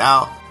helping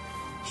out.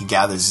 He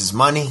gathers his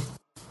money,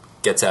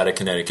 Gets out of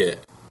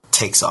Connecticut.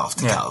 takes off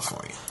to Yeah.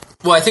 California.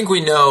 Well, I think we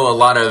know a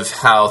lot of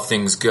how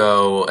things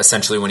go.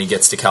 Essentially, when he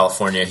gets to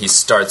California, he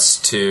starts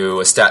to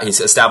he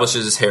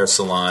establishes his hair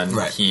salon.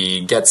 Right.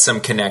 He gets some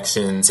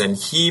connections, and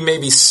he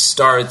maybe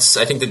starts.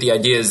 I think that the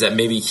idea is that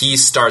maybe he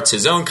starts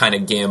his own kind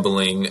of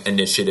gambling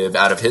initiative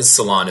out of his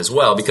salon as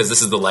well, because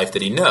this is the life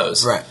that he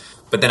knows. Right.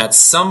 But then at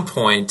some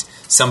point,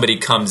 somebody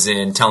comes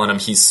in telling him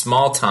he's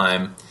small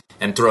time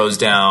and throws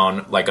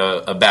down like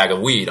a bag of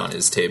weed on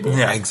his table.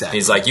 Yeah, exactly.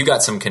 He's like, "You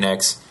got some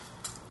connects.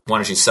 Why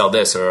don't you sell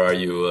this, or are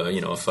you,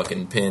 a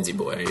fucking pansy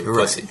boy? Are you a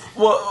Right. pussy?"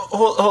 Well,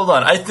 hold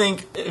on. I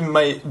think it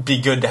might be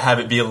good to have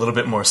it be a little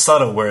bit more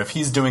subtle, where if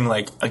he's doing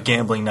like a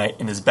gambling night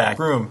in his back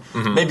room,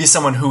 maybe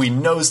someone who he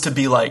knows to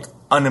be like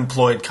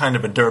unemployed, kind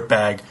of a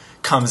dirtbag,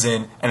 comes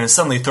in and is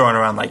suddenly throwing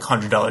around like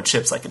 $100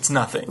 chips like it's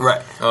nothing.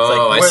 Right. It's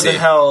Oh, like, I where see. the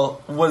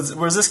hell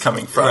where's this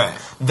coming from? Right.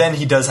 Then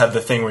he does have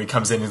the thing where he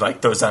comes in and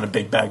like throws down a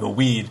big bag of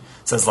weed,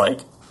 says like,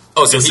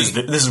 Oh, so this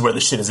is where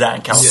the shit is at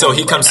in California. So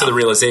he comes right to the now.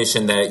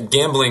 realization that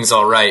gambling's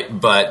all right,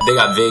 but they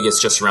got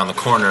Vegas just around the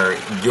corner.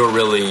 You're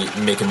really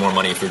making more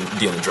money if you're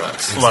dealing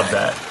drugs. Love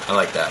that. I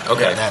like that.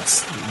 Okay.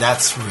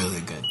 That's really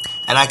good.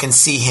 And I can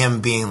see him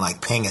being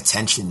like paying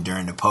attention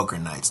during the poker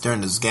nights,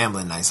 during those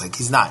gambling nights. Like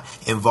he's not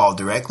involved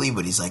directly,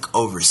 but he's like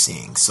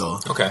overseeing. So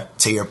Okay.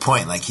 to your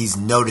point, like he's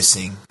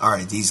noticing, all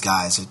right, these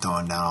guys are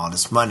throwing down all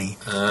this money.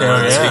 So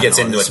yeah. he gets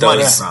All into this it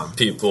money those from.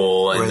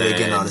 people, Where and are they then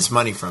getting all this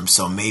money from?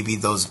 So maybe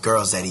those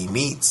girls that he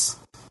meets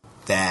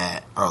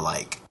that are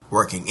like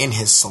working in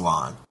his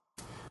salon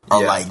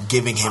are Yeah. like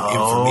giving him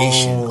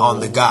information on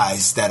the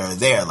guys that are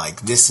there.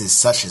 Like this is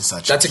such and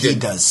such. That's a he good-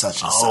 does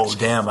such and Oh, such.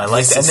 damn, I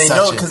like This that. And is they such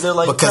know a- because they're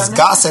like because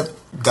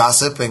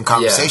gossip and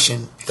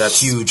conversation, that's-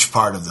 huge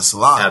part of the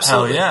salon.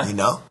 Absolutely. Hell yeah. You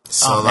know,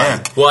 so Oh, man.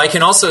 like Well, I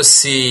can also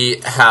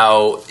see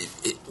how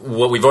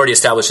what we've already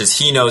established is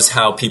he knows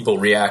how people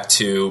react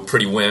to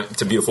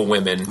to beautiful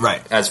women,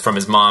 Right. As from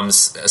his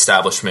mom's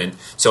establishment.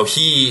 So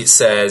he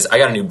says, "I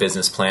got a new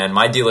business plan.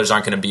 My dealers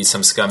aren't going to be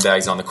some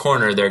scumbags on the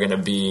corner. They're going to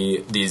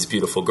be these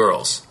beautiful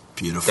girls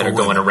beautiful that are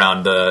going women.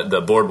 around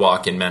the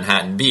boardwalk in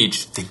Manhattan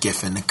Beach." The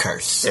gift and the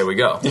curse. There we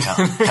go.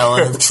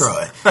 Helen of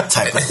Troy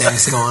type of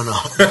things going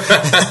on.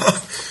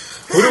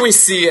 Who do we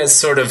see as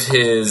sort of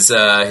his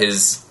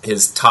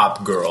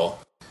top girl?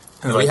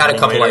 And, We like, had a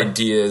couple later.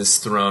 ideas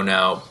thrown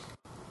out.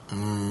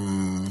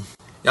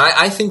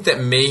 I think that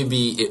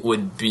maybe it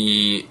would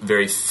be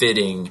very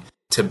fitting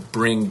to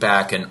bring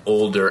back an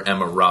older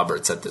Emma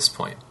Roberts at this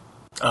point.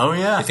 Oh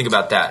yeah. I think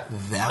about that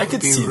That I would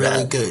could be see really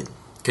that. good.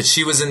 because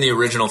she was in the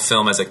original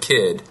film as a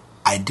kid.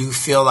 I do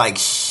feel like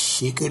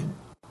she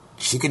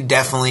could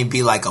definitely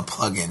be like a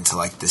plug-in to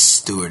like the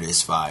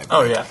stewardess vibe.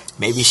 Oh yeah.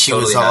 Maybe she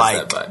Totally was a, has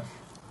like that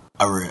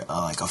vibe.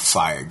 like a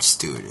fired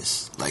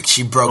stewardess. Like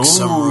she broke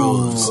some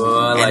rules, Oh,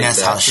 I and like that's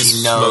that. how she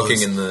Just knows.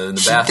 smoking in the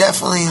she bathroom.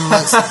 definitely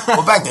looks.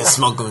 Well, back then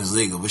smoking was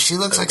legal, but she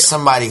looks like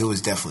somebody who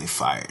was definitely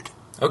fired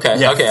Okay,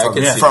 Yeah, okay, I from,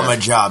 can see from that.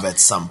 a job at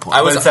some point. I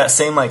But was- it's that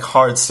same like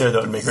hard stare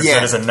that would make her Yeah.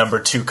 good as a number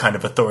 2 kind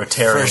of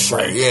authoritarian. for sure.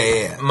 Like,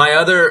 Yeah. My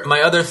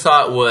other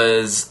thought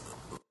was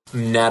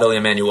Natalie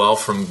Emmanuel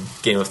from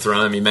Game of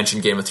Thrones. You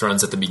mentioned Game of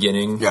Thrones at the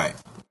beginning. Right.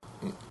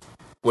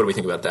 What do we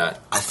think about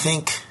that? I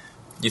think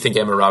You think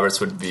Emma Roberts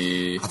would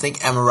be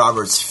Emma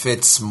Roberts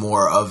fits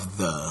more of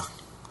the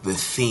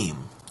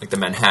theme like the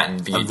Manhattan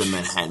Beach? of the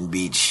Manhattan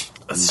Beach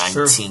That's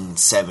true.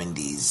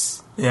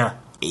 1970s yeah.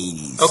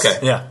 80s. Okay.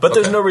 Yeah, but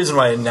there's Okay. no reason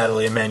why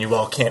Natalie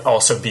Emmanuel can't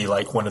also be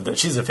like one of the.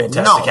 She's a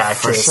fantastic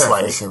actress.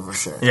 For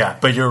sure. Yeah,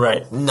 but you're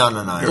right. No.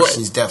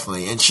 She's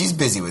definitely, and she's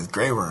busy with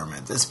Grey Worm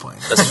at this point.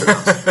 That's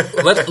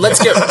true.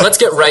 Let's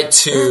get right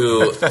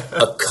to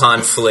a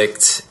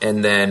conflict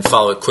and then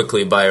follow it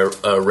quickly by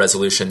a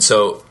resolution.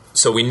 So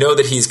we know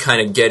that he's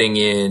kind of getting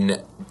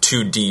in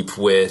too deep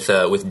with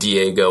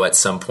Diego at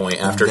some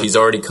point after he's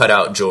already cut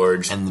out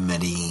George and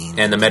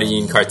the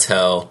Medellin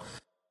cartel.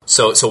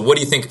 So what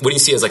do you think? What do you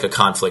see as like a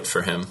conflict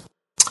for him?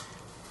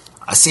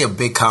 I see a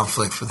big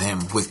conflict with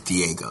him with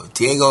Diego.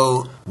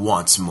 Diego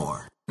wants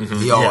more. Mm-hmm.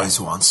 He always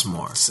wants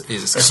more. So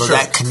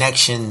that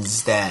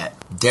connections that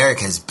Derek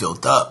has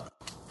built up,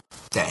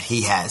 that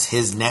he has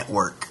his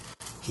network,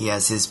 he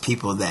has his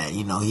people that,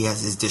 he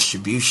has his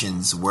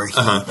distributions where he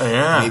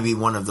maybe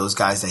one of those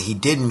guys that he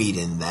did meet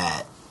in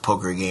that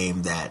poker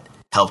game that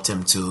helped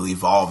him to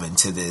evolve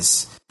into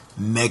this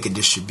mega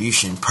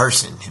distribution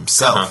person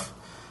himself.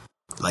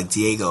 Like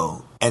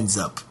Diego ends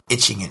up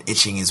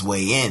itching his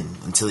way in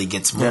until he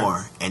gets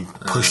more and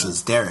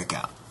pushes Derek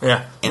out.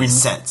 Yeah, in a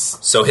sense.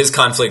 So his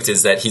conflict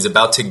is that he's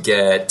about to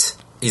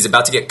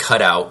get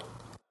cut out,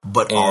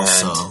 but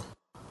also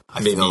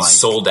maybe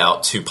sold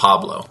out to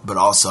Pablo. But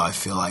also, I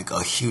feel like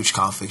a huge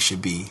conflict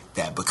should be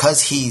that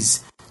because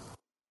he's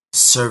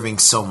serving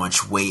so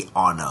much weight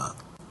on a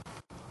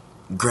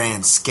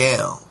grand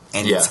scale,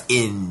 and it's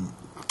in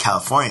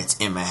California, it's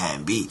in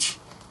Manhattan Beach,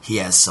 he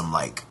has some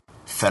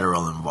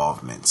federal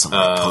involvement, some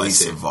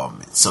police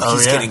involvement. So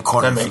he's getting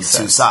cornered from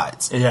two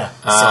sides. Yeah.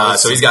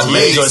 So he's got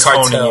Diego's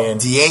cartel.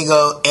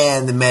 Diego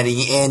and the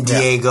Medellin and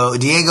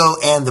Diego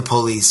and the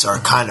police are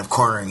kind of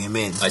cornering him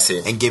in. I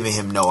see. And giving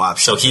him no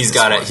option. So he's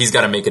got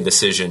to make a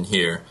decision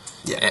here.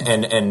 Yeah.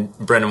 And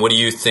Brendan, what do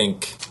you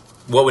think?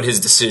 What would his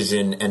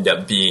decision end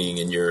up being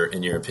in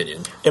your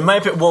opinion? In my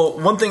opinion, well,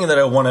 one thing that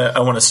I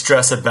want to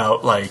stress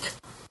about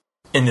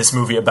in this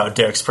movie about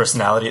Derek's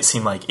personality, it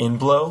seemed like in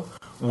Blow,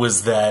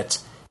 was that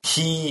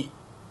he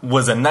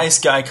was a nice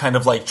guy, kind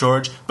of like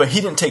George, but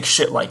he didn't take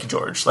shit like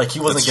George. He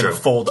wasn't going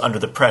to fold under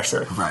the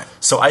pressure. Right.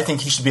 So I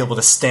think he should be able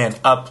to stand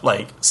up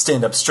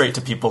straight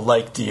to people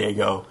like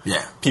Diego.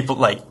 Yeah. People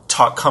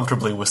talk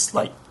comfortably with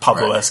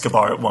Pablo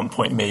Escobar at one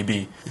point,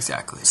 maybe.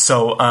 Exactly.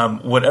 So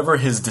whatever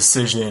his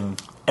decision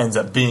ends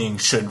up being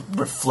should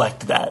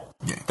reflect that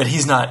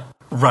he's not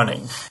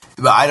running.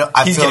 But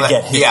he's feel gonna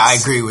get hits. Yeah, I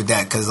agree with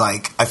that because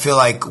I feel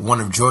like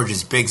one of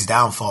George's big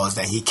downfalls is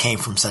that he came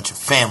from such a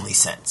family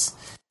sense.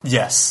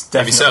 Yes,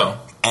 definitely. Maybe so.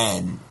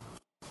 And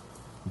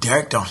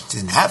Derek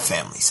didn't have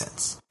family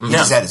sense. He No.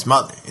 just had his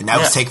mother, and that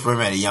was taken from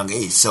him at a young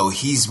age. So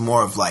he's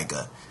more of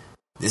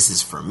this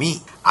is for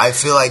me. I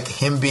feel like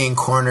him being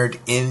cornered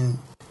in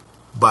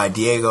by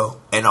Diego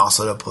and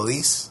also the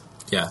police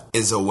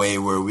is a way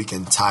where we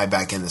can tie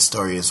back in the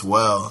story as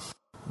well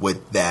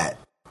with that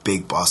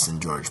big Boston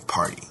George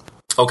party.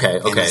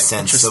 Okay. In the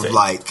sense of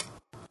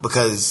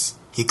because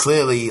he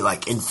clearly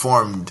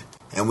informed,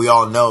 and we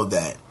all know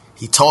that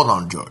he told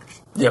on George.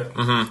 Yep.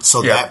 Mm-hmm.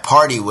 So that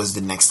party was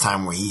the next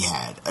time where he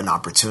had an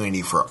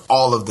opportunity for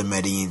all of the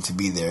Medellin to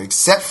be there,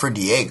 except for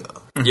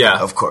Diego. Yeah.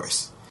 Of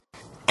course.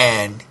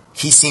 And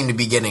he seemed to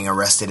be getting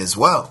arrested as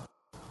well.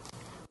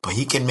 But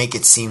he can make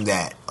it seem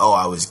that,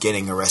 I was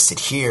getting arrested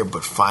here,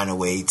 but find a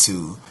way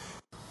to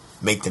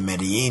make the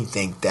Medellin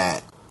think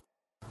that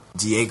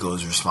Diego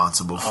is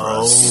responsible for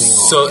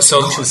us.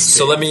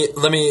 So let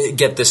me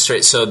get this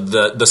straight. So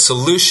the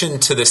solution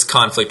to this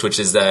conflict, which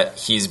is that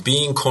he's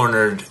being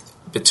cornered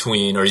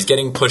between, or he's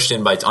getting pushed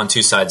in on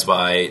two sides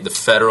by the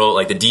federal,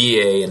 the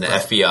DEA and the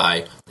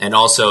FBI, and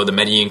also the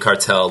Medellin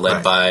cartel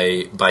led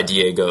by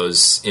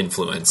Diego's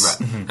influence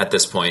at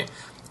this point.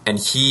 And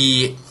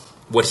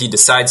what he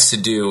decides to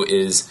do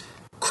is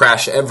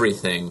crash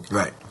everything.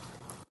 Right.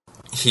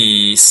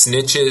 He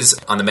snitches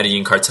on the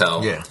Medellin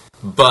cartel. Yeah.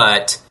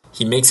 But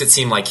he makes it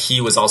seem like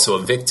he was also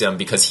a victim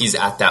because he's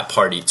at that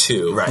party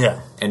too. Right.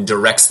 Yeah. And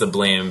directs the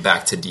blame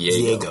back to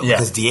Diego. Yeah.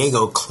 Because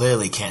Diego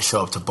clearly can't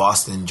show up to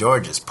Boston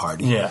George's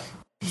party. Yeah.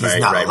 He's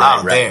not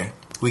allowed there.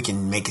 We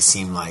can make it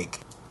seem like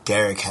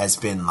Derek has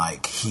been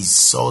he's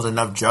sold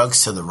enough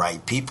drugs to the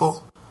right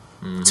people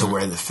to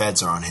where the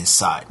feds are on his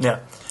side. Yeah.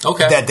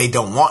 Okay. That they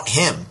don't want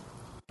him.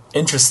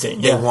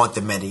 Interesting. They want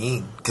the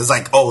Medellin. Because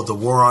the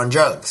war on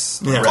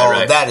drugs. Yeah. All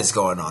of that is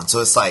going on.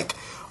 So it's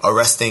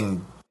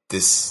arresting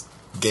this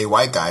gay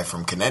white guy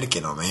from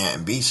Connecticut on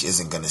Manhattan Beach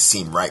isn't going to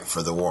seem right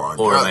for the war on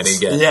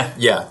drugs.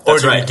 Yeah,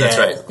 that's right. That's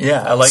right.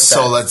 Yeah, I like that.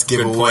 So let's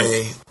give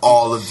away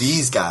all of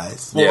these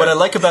guys. Well, what I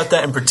like about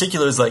that in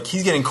particular is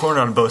he's getting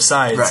cornered on both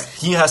sides. Right.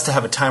 He has to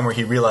have a time where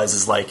he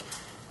realizes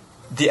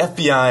the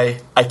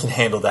FBI, I can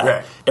handle that.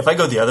 Right. If I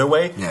go the other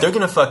way, they're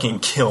going to fucking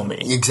kill me.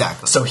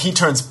 Exactly. So he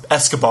turns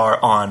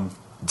Escobar on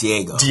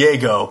Diego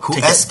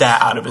to get that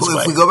out of his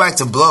way. If we go back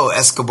to Blow,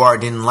 Escobar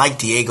didn't like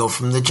Diego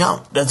from the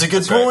jump. That's a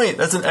good point. Right.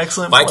 That's an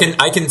excellent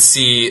point. I can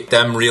see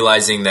them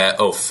realizing that,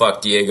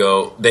 fuck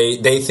Diego.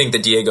 They think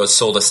that Diego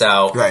sold us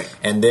out. Right.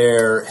 And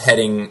they're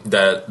heading,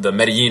 the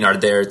Medellin are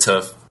there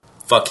to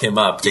fuck him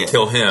up, to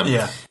kill him.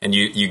 Yeah. And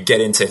you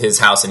get into his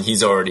house and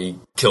he's already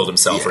killed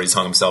himself, or he's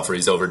hung himself, or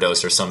he's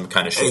overdosed, or some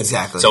kind of shit.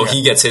 Exactly. So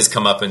he gets his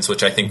comeuppance,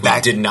 which I think we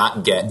did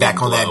not get back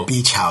in on Blow. that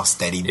beach house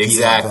that he beat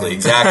Exactly.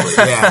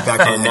 yeah, back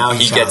on And that now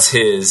beach he gets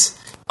house. his.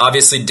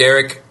 Obviously,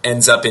 Derek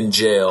ends up in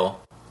jail,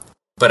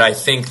 but I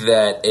think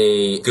that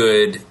a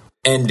good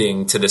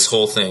ending to this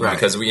whole thing,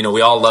 because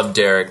we all love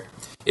Derek,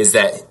 is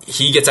that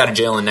he gets out of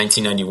jail in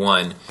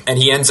 1991, and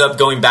he ends up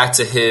going back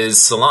to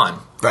his salon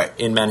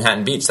in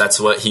Manhattan Beach. That's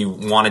what he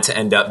wanted to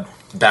end up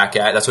back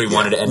at. That's what he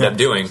wanted to end up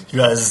doing. You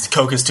guys,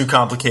 coke is too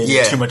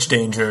complicated, too much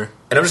danger.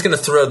 And I'm just going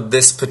to throw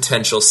this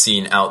potential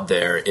scene out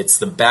there. It's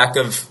the back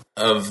of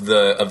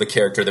the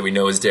character that we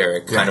know as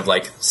Derek, kind of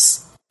like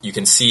you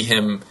can see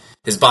him.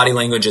 His body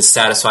language is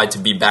satisfied to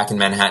be back in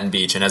Manhattan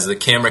Beach, and as the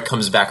camera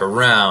comes back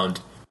around,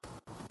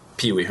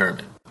 Pee Wee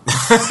Herman.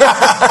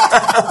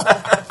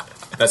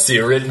 That's the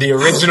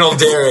original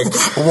Derek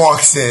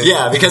walks in.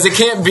 Yeah, because it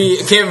can't be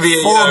a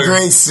full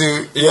gray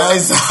suit. Yeah,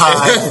 he's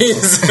hot.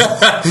 he's dressed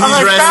as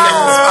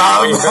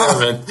Pee Wee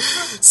Herman.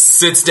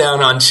 Sits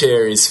down on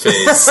Cherry's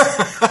face.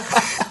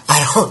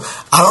 I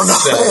don't know.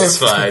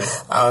 Satisfied.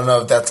 I don't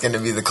know if that's going to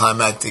be the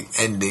climactic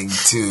ending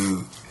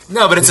to.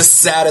 No, but it's a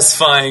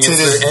satisfying. To it's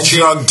this the ending,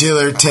 drug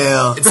dealer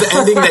tale. It's the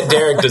ending that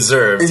Derek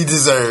deserves. He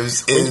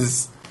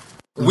deserves.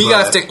 We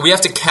have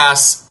to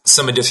cast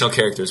some additional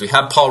characters. We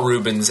have Paul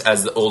Rubens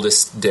as the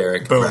oldest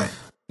Derek. Boom. Right.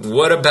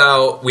 What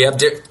about we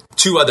have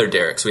two other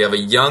Dereks? We have a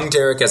young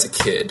Derek as a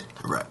kid,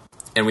 Right.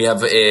 and we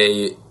have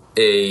a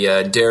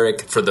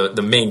Derek for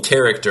the main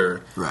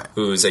character, Right.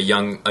 who's a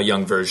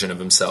young version of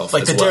himself,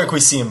 Like as the well. Derek we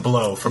see in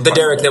Blow. From The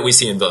Derek that we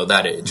see in Blow,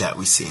 that age. That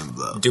we see in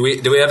Blow. Do we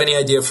have any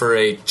idea for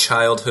a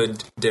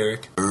childhood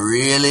Derek?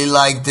 Really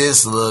like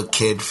this little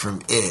kid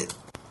from It.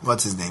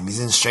 What's his name? He's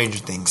in Stranger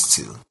Things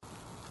too.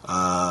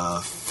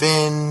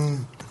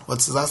 Finn.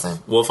 What's his last name?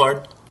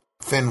 Wolfhard?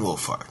 Finn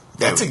Wolfhard.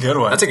 That's a good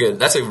one.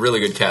 That's a really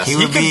good cast. He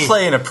He would could be-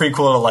 play in a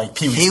prequel to like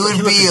Pee Wee. He would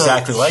looks be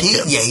exactly like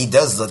him. Yeah, he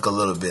does look a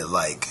little bit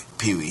like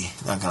Pee Wee.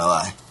 Not gonna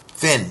lie.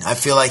 Finn. I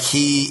feel like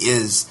he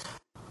is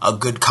a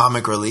good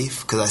comic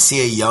relief because I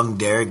see a young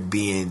Derek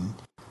being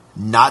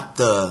not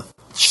the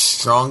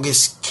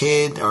strongest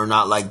kid or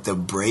not like the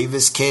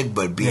bravest kid,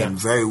 but being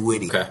very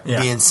witty. Okay. Yeah.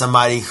 Being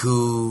somebody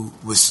who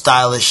was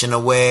stylish in a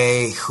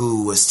way,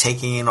 who was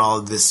taking in all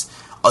of this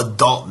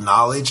adult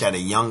knowledge at a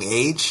young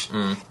age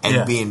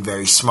and being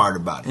very smart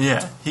about it.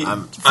 Yeah,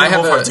 I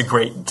have Wolfhard's a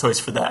great choice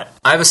for that.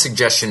 I have a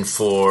suggestion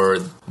for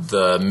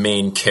the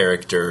main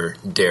character,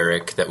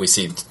 Derek, that we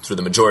see through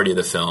the majority of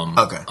the film.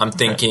 Okay. I'm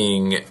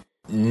thinking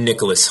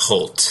Nicholas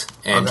Hoult,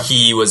 and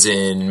he was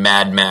in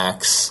Mad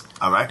Max.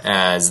 All right.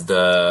 As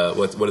the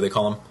what do they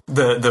call him?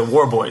 The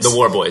War Boys. The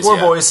War Boys. War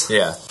yeah. Boys.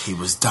 Yeah. He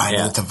was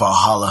dining at the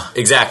Valhalla.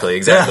 Exactly.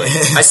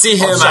 I see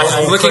him.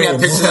 I'm looking at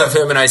pictures of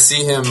him, and I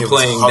see him Kid was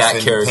playing that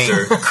huffing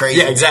character. paint, crazy.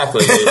 Yeah,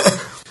 exactly.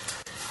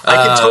 I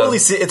can totally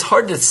see. It's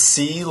hard to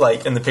see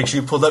like in the picture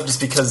you pulled up,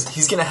 just because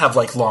he's gonna have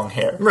like long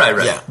hair. Right.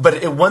 Yeah. But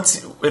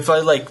if I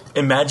like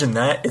imagine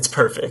that, it's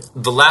perfect.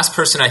 The last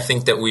person I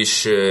think that we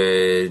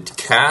should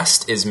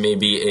cast is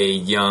maybe a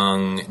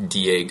young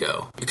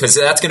Diego, because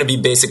that's going to be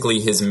basically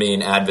his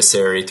main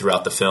adversary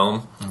throughout the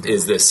film.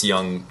 Is this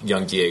young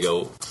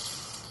Diego?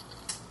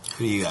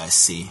 Who do you guys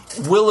see?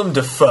 Willem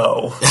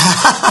Dafoe.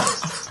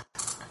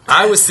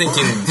 I was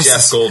thinking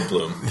Jeff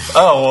Goldblum.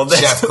 Oh well,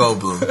 Jeff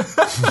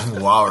Goldblum.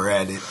 While we're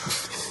at it,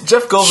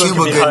 Jeff Goldblum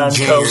can be high on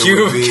coke.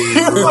 Cuba Gooding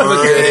Jr.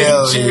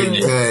 would be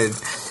really good.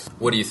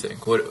 What do you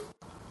think? What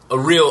a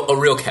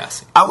real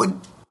casting? I'll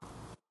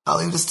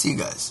leave this to you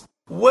guys.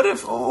 What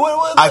if?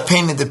 I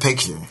painted the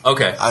picture.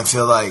 Okay. I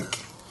feel like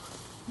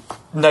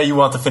Now you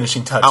want the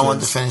finishing touches. I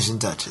want the finishing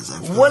touches.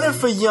 What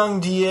if a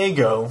young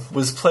Diego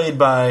was played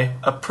by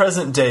a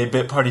present-day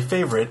Bit Party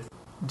favorite,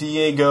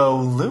 Diego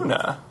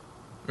Luna?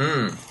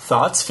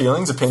 Thoughts,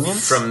 feelings,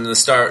 opinions From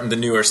the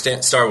newer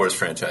Star Wars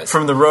franchise.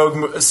 from the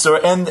Rogue story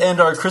and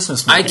our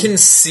Christmas movie. I can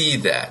see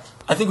that.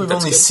 I think we've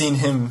That's only good. seen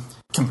him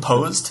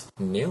composed.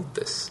 Nailed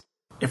this.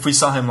 If we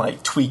saw him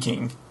like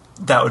tweaking,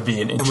 that would be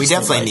an interesting. And we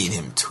definitely need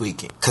him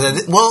tweaking.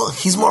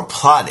 He's more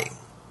plotting.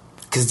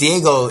 Because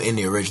Diego in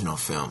the original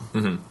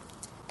film,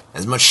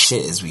 as much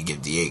shit as we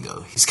give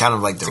Diego, he's kind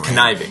of like the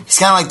conniving. He's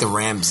kind of like the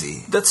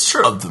Ramsey. That's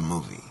true. Of the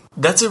movie.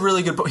 That's a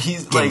really good point.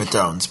 He's Game of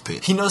Thrones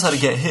pitch. He knows how to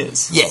get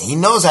his. Yeah, he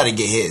knows how to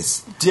get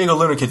his. Diego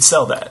Luna could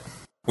sell that.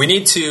 We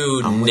need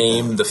to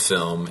name the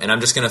film, and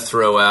I'm just going to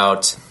throw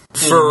out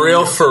For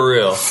real. For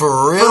real?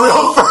 For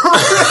real.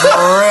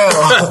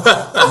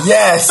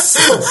 Yes.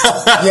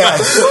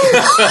 Yes.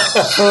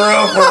 For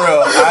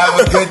real. I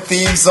have a good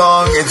theme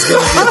song. It's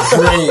going to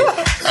be great.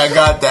 I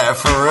got that.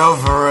 For real.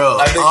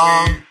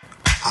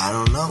 I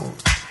don't know.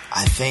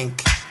 I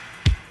think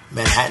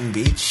Manhattan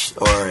Beach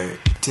or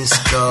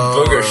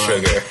Disco. Booger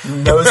Sugar.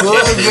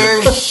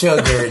 Booger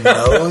Sugar.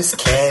 Nose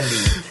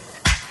Candy.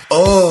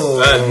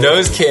 Oh.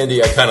 Nose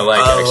Candy I kind of like,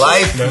 actually.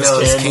 Like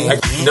Nose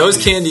Candy. Nose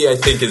Candy I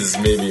think is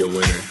maybe a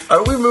winner.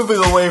 Are we moving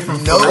away from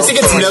I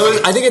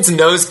think it's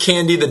Nose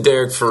Candy, the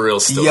Derek For Real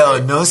story.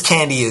 Yo, Nose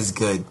Candy is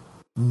good.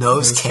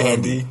 Nose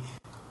Candy.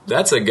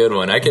 That's a good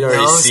one. I can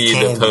already Nose see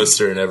candy. the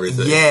poster and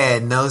everything. Yeah,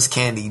 nose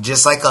candy.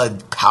 Just like a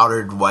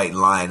powdered white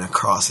line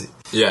across it.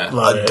 Yeah.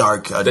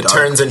 That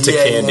turns into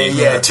candy.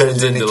 Yeah, it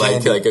turns into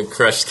like a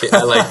crushed candy.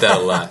 I like that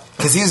a lot.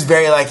 Because he was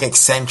very like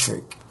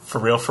eccentric. For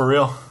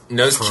real.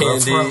 Nose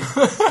candy,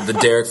 the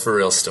Derek for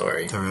real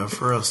story. The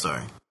for real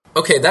story.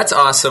 Okay, that's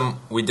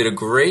awesome. We did a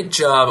great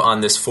job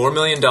on this $4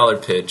 million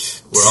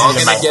pitch. We're all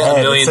going to get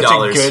 $1 million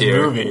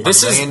here. Movie.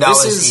 This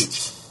is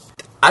each.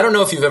 I don't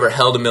know if you've ever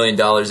held $1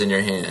 million in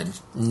your hand.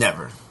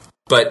 Never.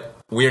 But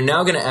we are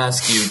now going to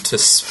ask you to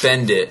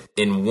spend it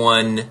in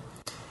one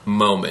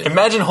moment.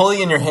 Imagine holding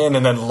it in your hand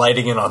and then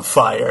lighting it on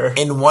fire.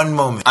 In one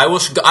moment. I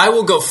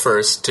will go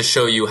first to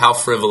show you how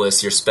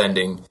frivolous your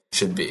spending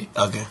should be.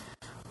 Okay.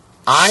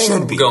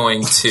 I'm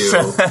going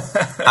to...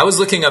 I was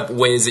looking up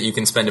ways that you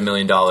can spend $1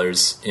 million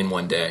in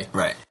one day.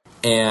 Right.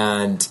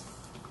 And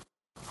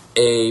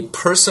a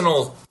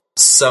personal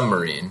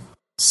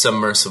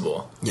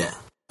submersible,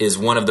 is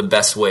one of the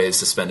best ways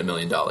to spend $1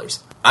 million.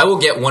 I will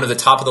get one of the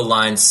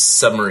top-of-the-line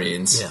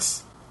submarines.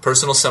 Yes.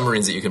 Personal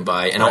submarines that you can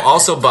buy. And I'll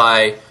also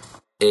buy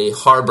a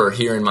harbor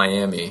here in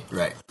Miami.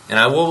 Right. And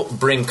I will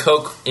bring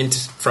Coke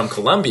from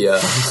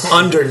Colombia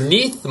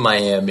underneath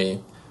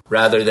Miami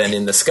rather than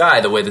in the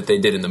sky the way that they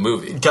did in the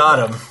movie.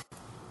 Got him.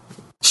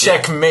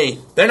 Checkmate.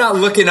 They're not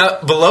looking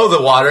up below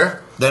the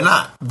water. They're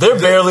not. They're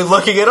barely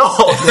looking at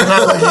all. They're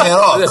not looking at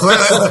all.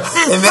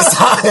 In this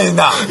time,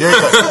 no. You're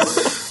good.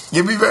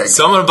 You'll be very good.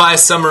 So I'm going to buy a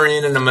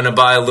submarine and I'm going to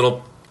buy a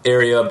little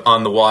area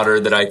on the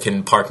water that I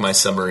can park my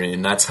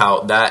submarine.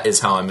 That is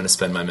how I'm going to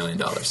spend my $1 million.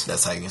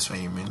 That's how you can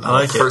spend your $1 million. I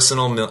like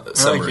Personal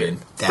submarine.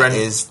 That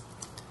is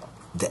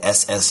the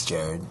SS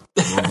Jared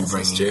will be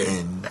bringing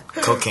in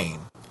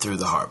cocaine through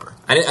the harbor.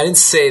 I didn't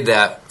say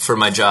that for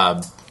my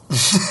job.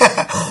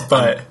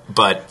 But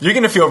you're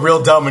going to feel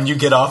real dumb when you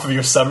get off of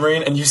your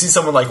submarine and you see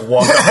someone like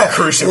walk off a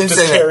cruise ship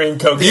just carrying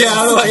cocaine. Yeah,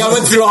 I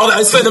went through all that.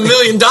 I spent $1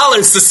 million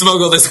to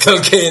smuggle this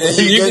cocaine, and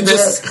you can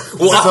just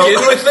walk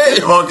in with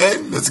it. Walk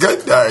in. That's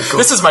good. All right, cool.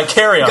 This is my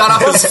carry-on. Got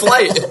off his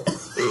flight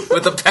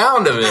with a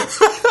pound of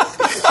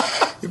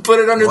it. You put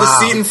it under the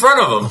seat in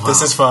front of him. Wow.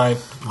 This is fine.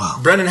 Wow.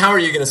 Brendan, how are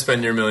you going to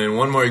spend your $1 million?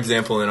 One more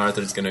example, and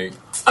Arthur's going to...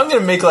 I'm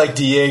going to make like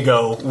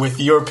Diego with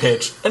your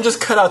pitch and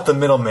just cut out the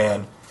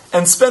middleman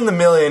and spend the $1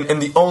 million in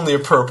the only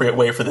appropriate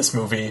way for this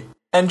movie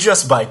and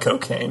just buy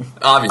cocaine.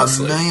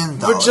 Obviously. $1 million.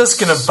 We're just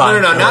going to buy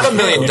No, not $1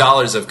 million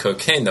of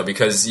cocaine, though,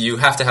 because you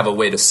have to have a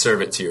way to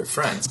serve it to your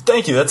friends.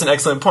 Thank you. That's an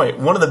excellent point.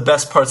 One of the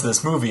best parts of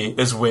this movie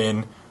is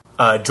when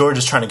George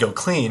is trying to go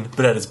clean,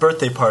 but at his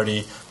birthday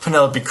party,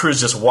 Penelope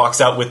Cruz just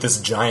walks out with this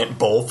giant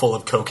bowl full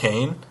of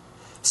cocaine.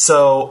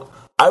 So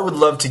I would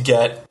love to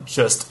get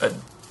just a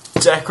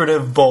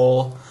decorative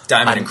bowl.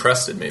 Diamond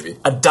encrusted, maybe.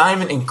 A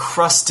diamond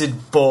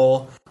encrusted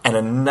bowl and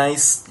a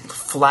nice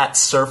flat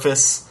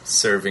surface.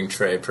 Serving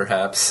tray,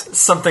 perhaps.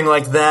 Something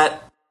like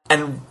that.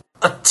 And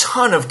a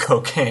ton of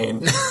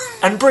cocaine.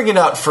 And bring it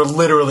out for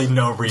literally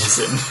no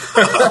reason.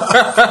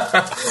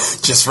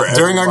 Just for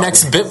during our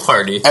next bit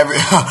party.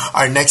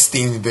 Our next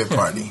themed bit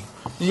party.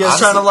 You guys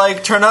trying to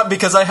like turn up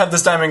because I have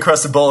this diamond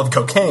encrusted bowl of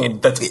cocaine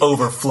that's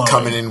overflowing.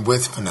 Coming in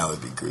with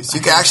Penelope Cruz.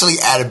 You can actually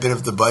add a bit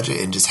of the budget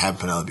and just have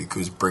Penelope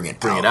Cruz bring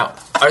it out.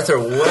 Arthur,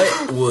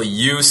 what will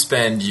you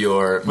spend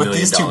your $1 million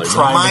these two on?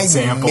 prime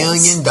examples?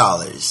 $1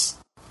 million.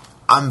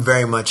 I'm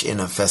very much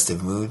in a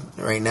festive mood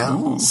right now.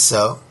 Ooh.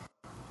 So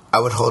I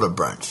would hold a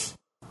brunch.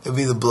 It would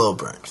be the blow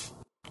brunch.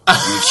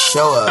 You'd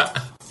show up.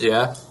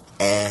 Yeah.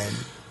 And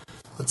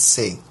let's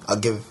see. I'll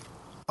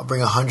bring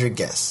 100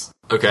 guests.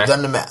 Okay. I've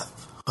done the math.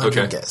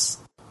 100 guests.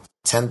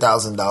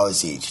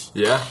 $10,000 each.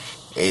 Yeah.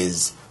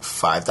 Is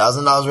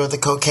 $5,000 worth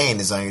of cocaine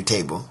is on your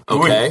table.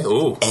 Okay.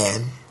 Ooh.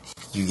 And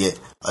you get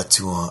a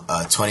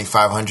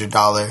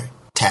 $2,500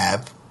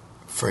 tab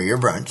for your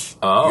brunch.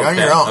 Oh, you're on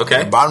okay. your own.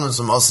 Okay. Your bottomless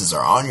mimosas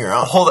are on your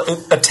own. Hold on,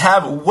 a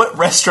tab. What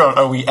restaurant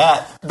are we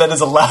at that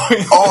is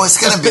allowing? Oh, it's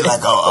gonna be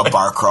like a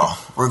bar crawl.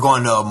 We're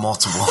going to a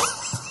multiple.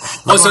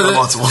 Well,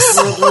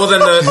 then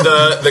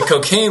the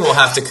cocaine will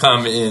have to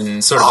come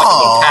in sort of like a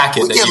little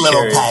packet that you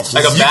carry, patches.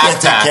 like a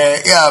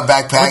backpack. Yeah, a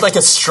backpack with like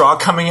a straw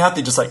coming out.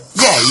 They just like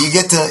you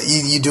get to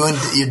you're doing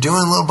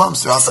little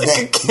bumps throughout the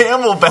day. Like a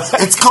Camelback.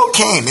 It's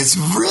cocaine. It's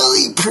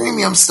really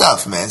premium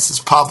stuff, man. It's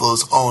just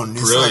Pablo's own.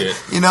 It's brilliant.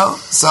 Like,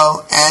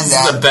 so and this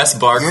is the best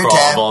bar crawl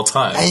of all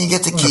time, and you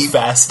get to keep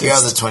the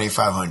other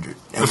 $2,500.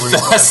 The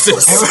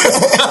fastest.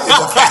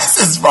 The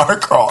fastest bar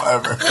crawl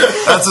ever.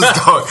 That's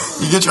what's going.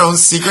 You get your own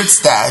secret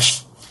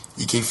stash.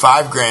 You keep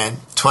 $5,000.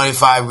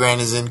 $25,000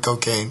 is in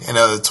cocaine, and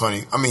the other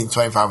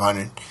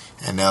 $2,500,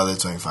 and the other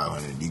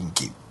 $2,500 you can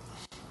keep.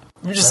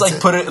 You just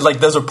put it like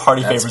those are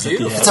party favors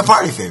beautiful. at the end. It's a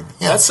party favor.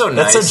 Yeah. That's so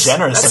nice. That's so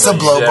generous. It's a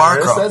blow bar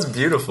crawl. That's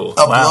beautiful.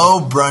 A blow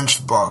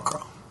brunch bar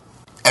crawl.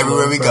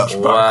 Everywhere we go.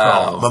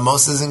 Wow.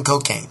 Mimosas and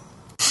cocaine.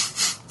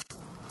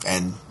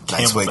 And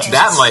nice waitresses.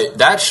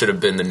 That should have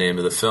been the name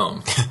of the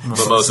film.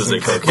 Mimosas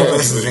and cocaine.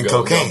 Mimosas and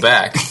cocaine. Go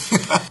back.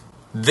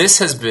 This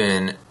has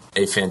been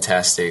a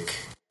fantastic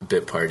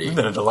bit party. It's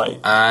been a delight.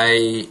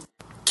 I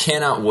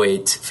cannot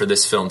wait for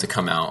this film to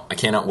come out. I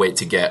cannot wait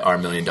to get our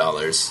 $1 million.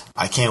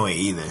 I can't wait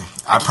either.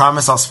 I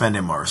promise I'll spend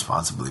it more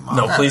responsibly, Mom.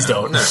 No, please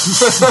don't. No.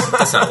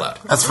 That's not allowed.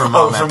 That's for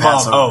Mom. For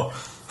Mom.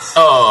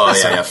 Oh,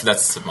 yeah,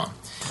 that's Mom.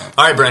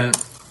 All right, Brendan,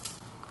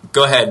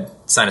 go ahead,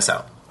 sign us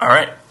out. All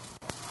right.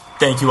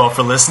 Thank you all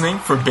for listening.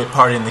 For Bit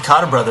Party and the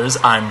Cotta Brothers,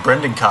 I'm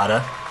Brendan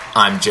Cotta.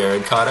 I'm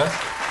Jared Cotta.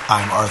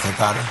 I'm Arthur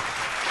Cotta.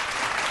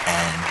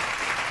 And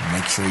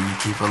make sure you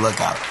keep a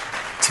lookout.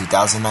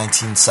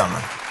 2019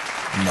 summer.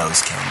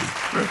 Nose candy.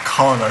 We're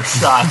calling our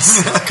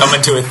shots.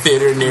 Coming to a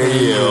theater near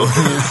you.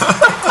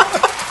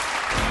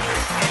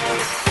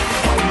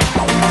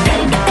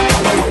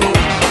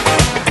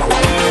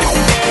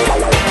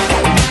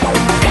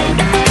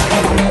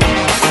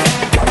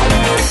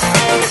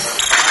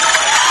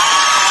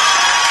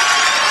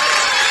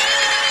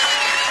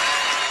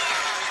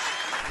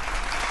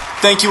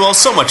 Thank you all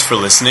so much for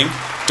listening.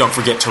 Don't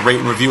forget to rate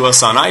and review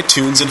us on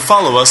iTunes and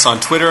follow us on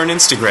Twitter and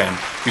Instagram.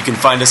 You can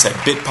find us at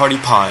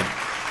BitPartyPod.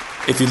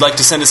 If you'd like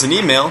to send us an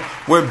email,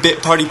 we're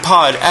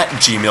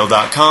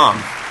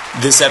bitpartypod@gmail.com.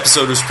 This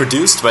episode was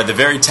produced by the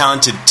very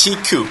talented T.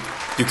 Coop.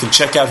 You can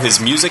check out his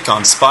music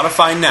on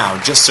Spotify now.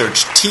 Just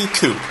search T.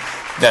 Coop.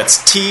 That's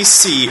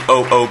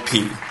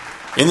TCOOP.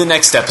 In the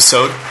next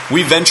episode,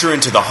 we venture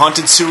into the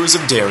haunted sewers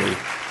of Derry.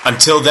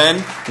 Until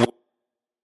then...